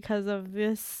flustered because of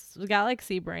this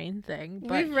galaxy brain thing.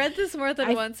 But we've read this more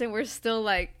than once, and we're still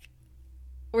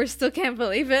can't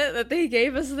believe it that they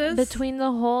gave us this. Between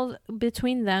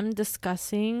them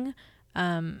discussing,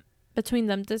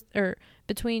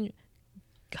 between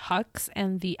Hux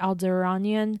and the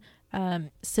Alderaanian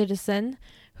citizen,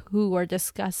 who are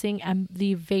discussing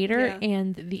the Vader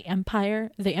and the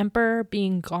Emperor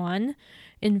being gone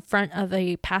in front of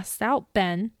a passed out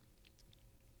Ben.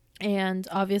 And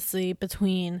obviously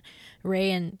between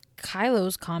Rey and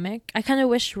Kylo's comic, I kind of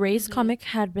wish Rey's comic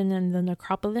had been in the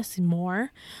Necropolis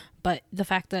more, but the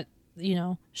fact that,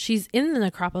 she's in the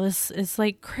Necropolis is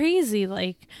like crazy.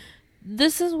 Like,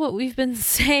 this is what we've been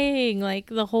saying, like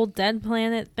the whole dead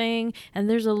planet thing, and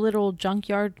there's a little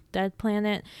junkyard dead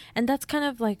planet, and that's kind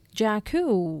of like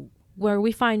Jakku, where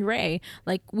we find Rey.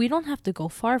 Like, we don't have to go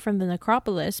far from the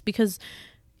Necropolis because,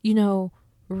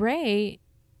 Rey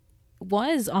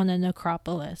was on a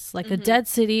necropolis, like a dead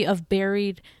city of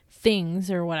buried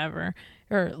things or whatever,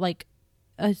 or like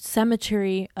a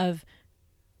cemetery of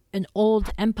an old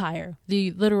empire,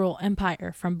 the literal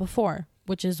empire from before,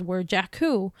 which is where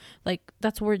Jakku, like,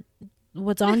 that's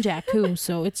what's on Jakku.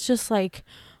 So it's just like,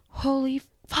 holy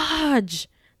fudge.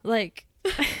 Like,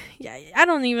 yeah, I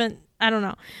don't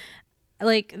know.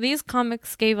 Like, these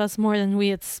comics gave us more than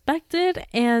we expected,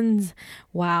 and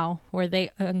wow, were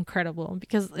they incredible.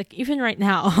 Because, like, even right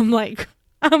now, I'm like,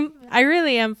 I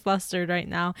really am flustered right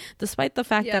now, despite the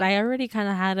fact that I already kind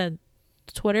of had a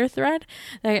Twitter thread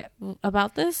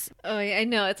about this. Oh, yeah, I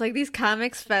know. It's like these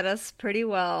comics fed us pretty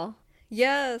well.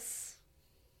 Yes.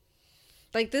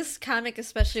 Like, this comic,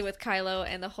 especially with Kylo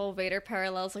and the whole Vader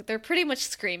parallels, like, they're pretty much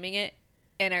screaming it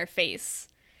in our face.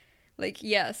 Like,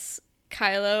 yes,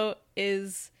 Kylo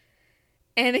is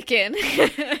Anakin.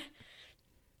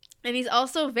 And he's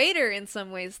also Vader in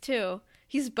some ways, too.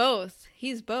 He's both.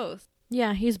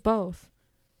 Yeah, he's both.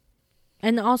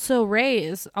 And also Rey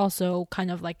is also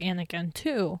kind of like Anakin,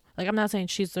 too. Like, I'm not saying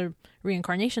she's the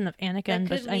reincarnation of Anakin,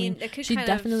 but I mean, she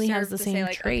definitely has the same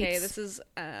traits. Okay, this is,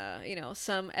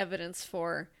 some evidence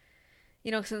for,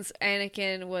 since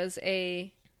Anakin was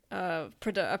a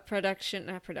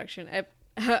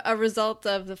result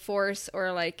of the Force,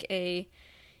 or like it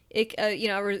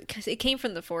came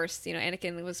from the Force.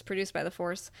 Anakin was produced by the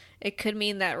Force. It could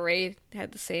mean that Rey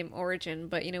had the same origin,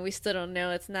 but we still don't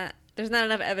know. There's not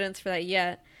enough evidence for that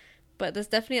yet. But there's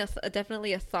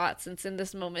definitely a thought, since in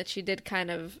this moment she did kind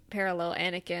of parallel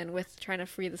Anakin with trying to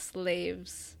free the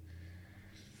slaves.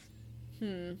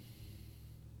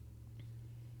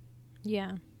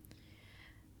 Yeah.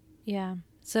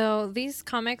 So these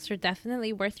comics are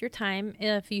definitely worth your time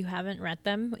if you haven't read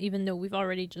them, even though we've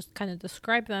already just kind of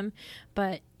described them.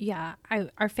 But yeah,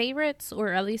 our favorites,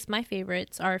 or at least my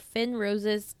favorites, are Finn,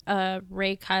 Rose's,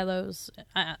 Rey, Kylo's,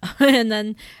 and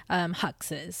then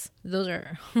Hux's. Those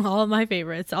are all of my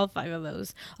favorites, all 5 of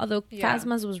those. Although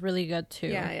Phasma's was really good too.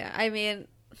 Yeah. I mean,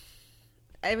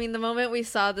 the moment we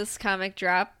saw this comic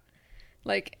drop,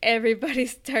 like, everybody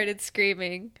started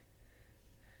screaming.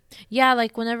 Yeah,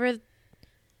 like whenever.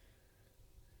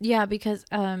 Yeah, because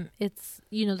it's,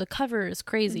 the cover is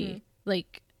crazy.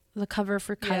 Like, the cover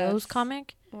for Kylo's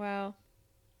comic. Wow.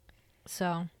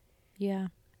 So, yeah.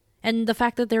 And the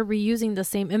fact that they're reusing the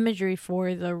same imagery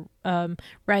for the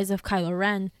Rise of Kylo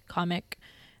Ren comic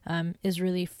is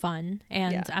really fun.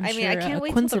 And I'm sure I can't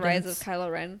wait till the Rise of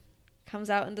Kylo Ren comes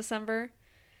out in December.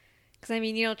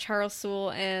 Because, Charles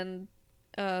Soule and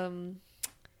the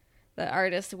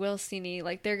artist Will Cini,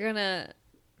 like, they're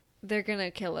gonna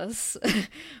kill us.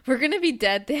 We're gonna be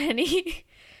dead, Danny.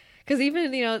 Because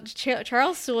even,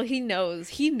 Charles Soule, he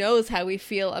knows how we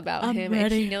feel about him. Ready.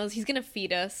 And he knows he's going to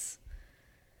feed us.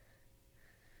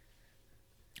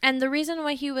 And the reason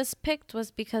why he was picked was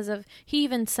because of, he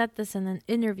even said this in an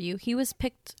interview, he was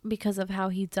picked because of how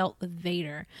he dealt with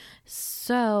Vader.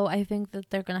 So I think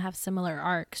that they're going to have similar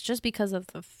arcs just because of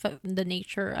the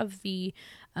nature of the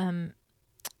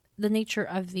nature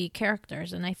of the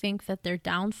characters. And I think that their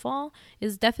downfall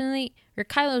is definitely, or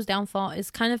Kylo's downfall is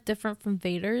kind of different from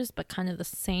Vader's, but kind of the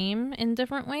same in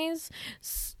different ways.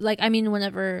 Like, I mean,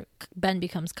 whenever Ben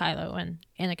becomes Kylo and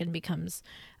Anakin becomes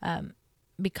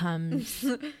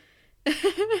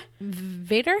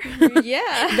Vader?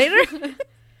 Yeah. Vader?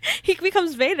 He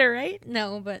becomes Vader, right?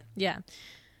 No, but yeah.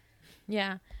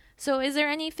 Yeah. So is there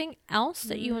anything else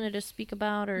that you wanted to speak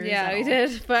about? Or yeah, we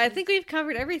did. But I think we've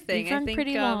covered everything. We've run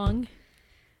pretty long.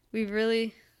 We've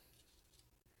really...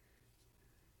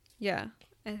 Yeah.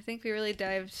 I think we really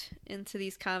dived into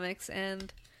these comics.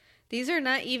 And these are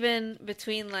not even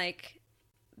between, like,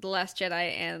 The Last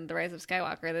Jedi and The Rise of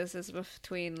Skywalker. This is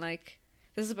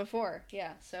before,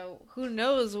 yeah. So who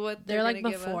knows what they're like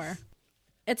before.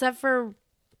 Give us.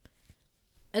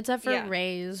 Except for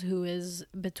Rey's, who is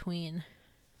between.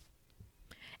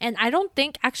 And I don't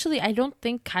think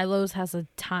Kylo's has a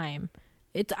time.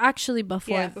 It's actually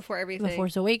before everything. The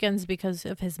Force Awakens because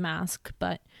of his mask,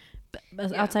 but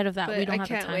outside of that, we don't have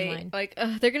a timeline. Wait. Like,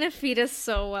 they're gonna feed us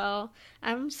so well.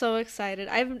 I'm so excited.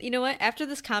 You know what? After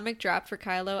this comic dropped for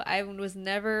Kylo, I was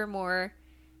never more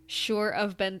sure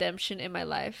of Bendemption in my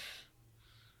life.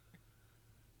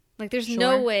 Like, there's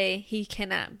no way he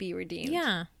cannot be redeemed.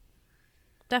 Yeah,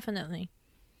 definitely.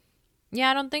 Yeah,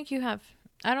 I don't think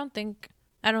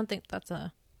that's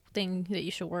a thing that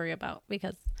you should worry about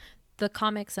because the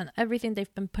comics and everything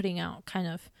they've been putting out kind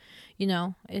of,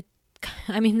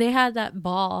 I mean, they had that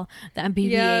ball, that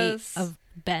BB-8 of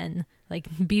Ben, like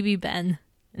BB Ben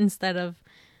instead of,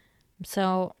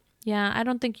 so yeah, I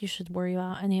don't think you should worry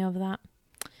about any of that.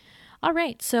 All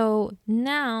right, so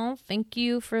now thank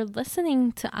you for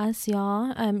listening to us,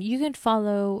 y'all. You can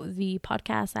follow the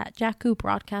podcast at Jakku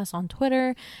Broadcast on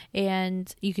Twitter,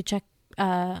 and you could check,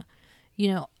 all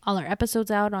our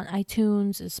episodes out on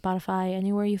iTunes, Spotify,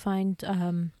 anywhere you find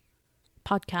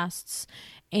podcasts.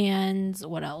 And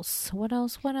what else?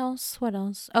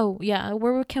 Oh, yeah,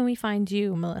 where can we find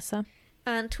you, Melissa?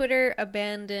 On Twitter,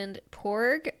 Abandoned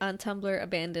Porg. On Tumblr,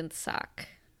 Abandoned Sock.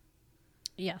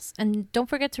 Yes, and don't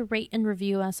forget to rate and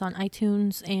review us on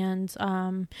iTunes,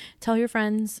 and tell your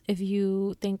friends if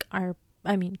you think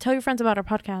tell your friends about our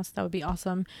podcast. That would be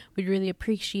awesome. We'd really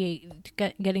appreciate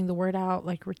getting the word out.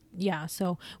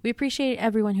 So we appreciate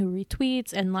everyone who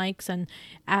retweets and likes and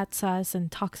adds us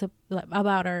and talks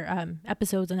about our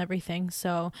episodes and everything.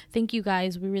 So thank you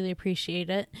guys. We really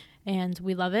appreciate it, and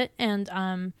we love it. And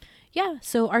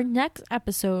so our next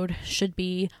episode should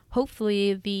be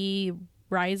hopefully the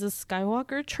Rise of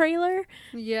Skywalker trailer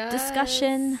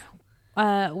discussion.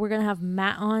 We're gonna have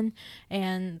Matt on,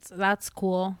 and that's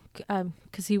cool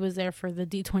because he was there for the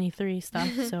D23 stuff.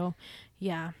 So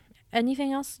yeah,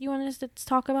 anything else you wanted us to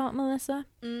talk about, Melissa?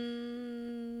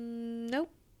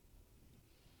 Nope.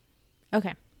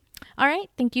 Okay, all right,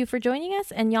 thank you for joining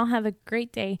us, and y'all have a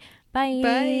great day.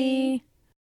 Bye.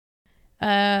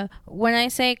 When I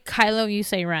say Kylo, you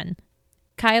say Ren.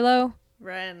 Kylo,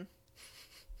 Ren.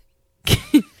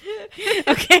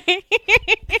 Okay.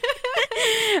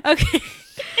 Okay.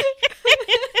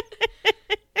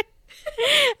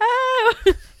 Oh.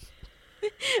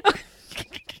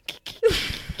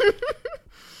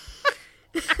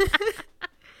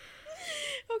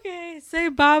 Okay, say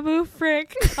Babu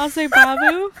Frick. I'll say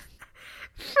Babu.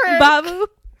 Frick. Babu.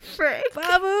 Frick.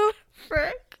 Babu.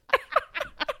 Frick.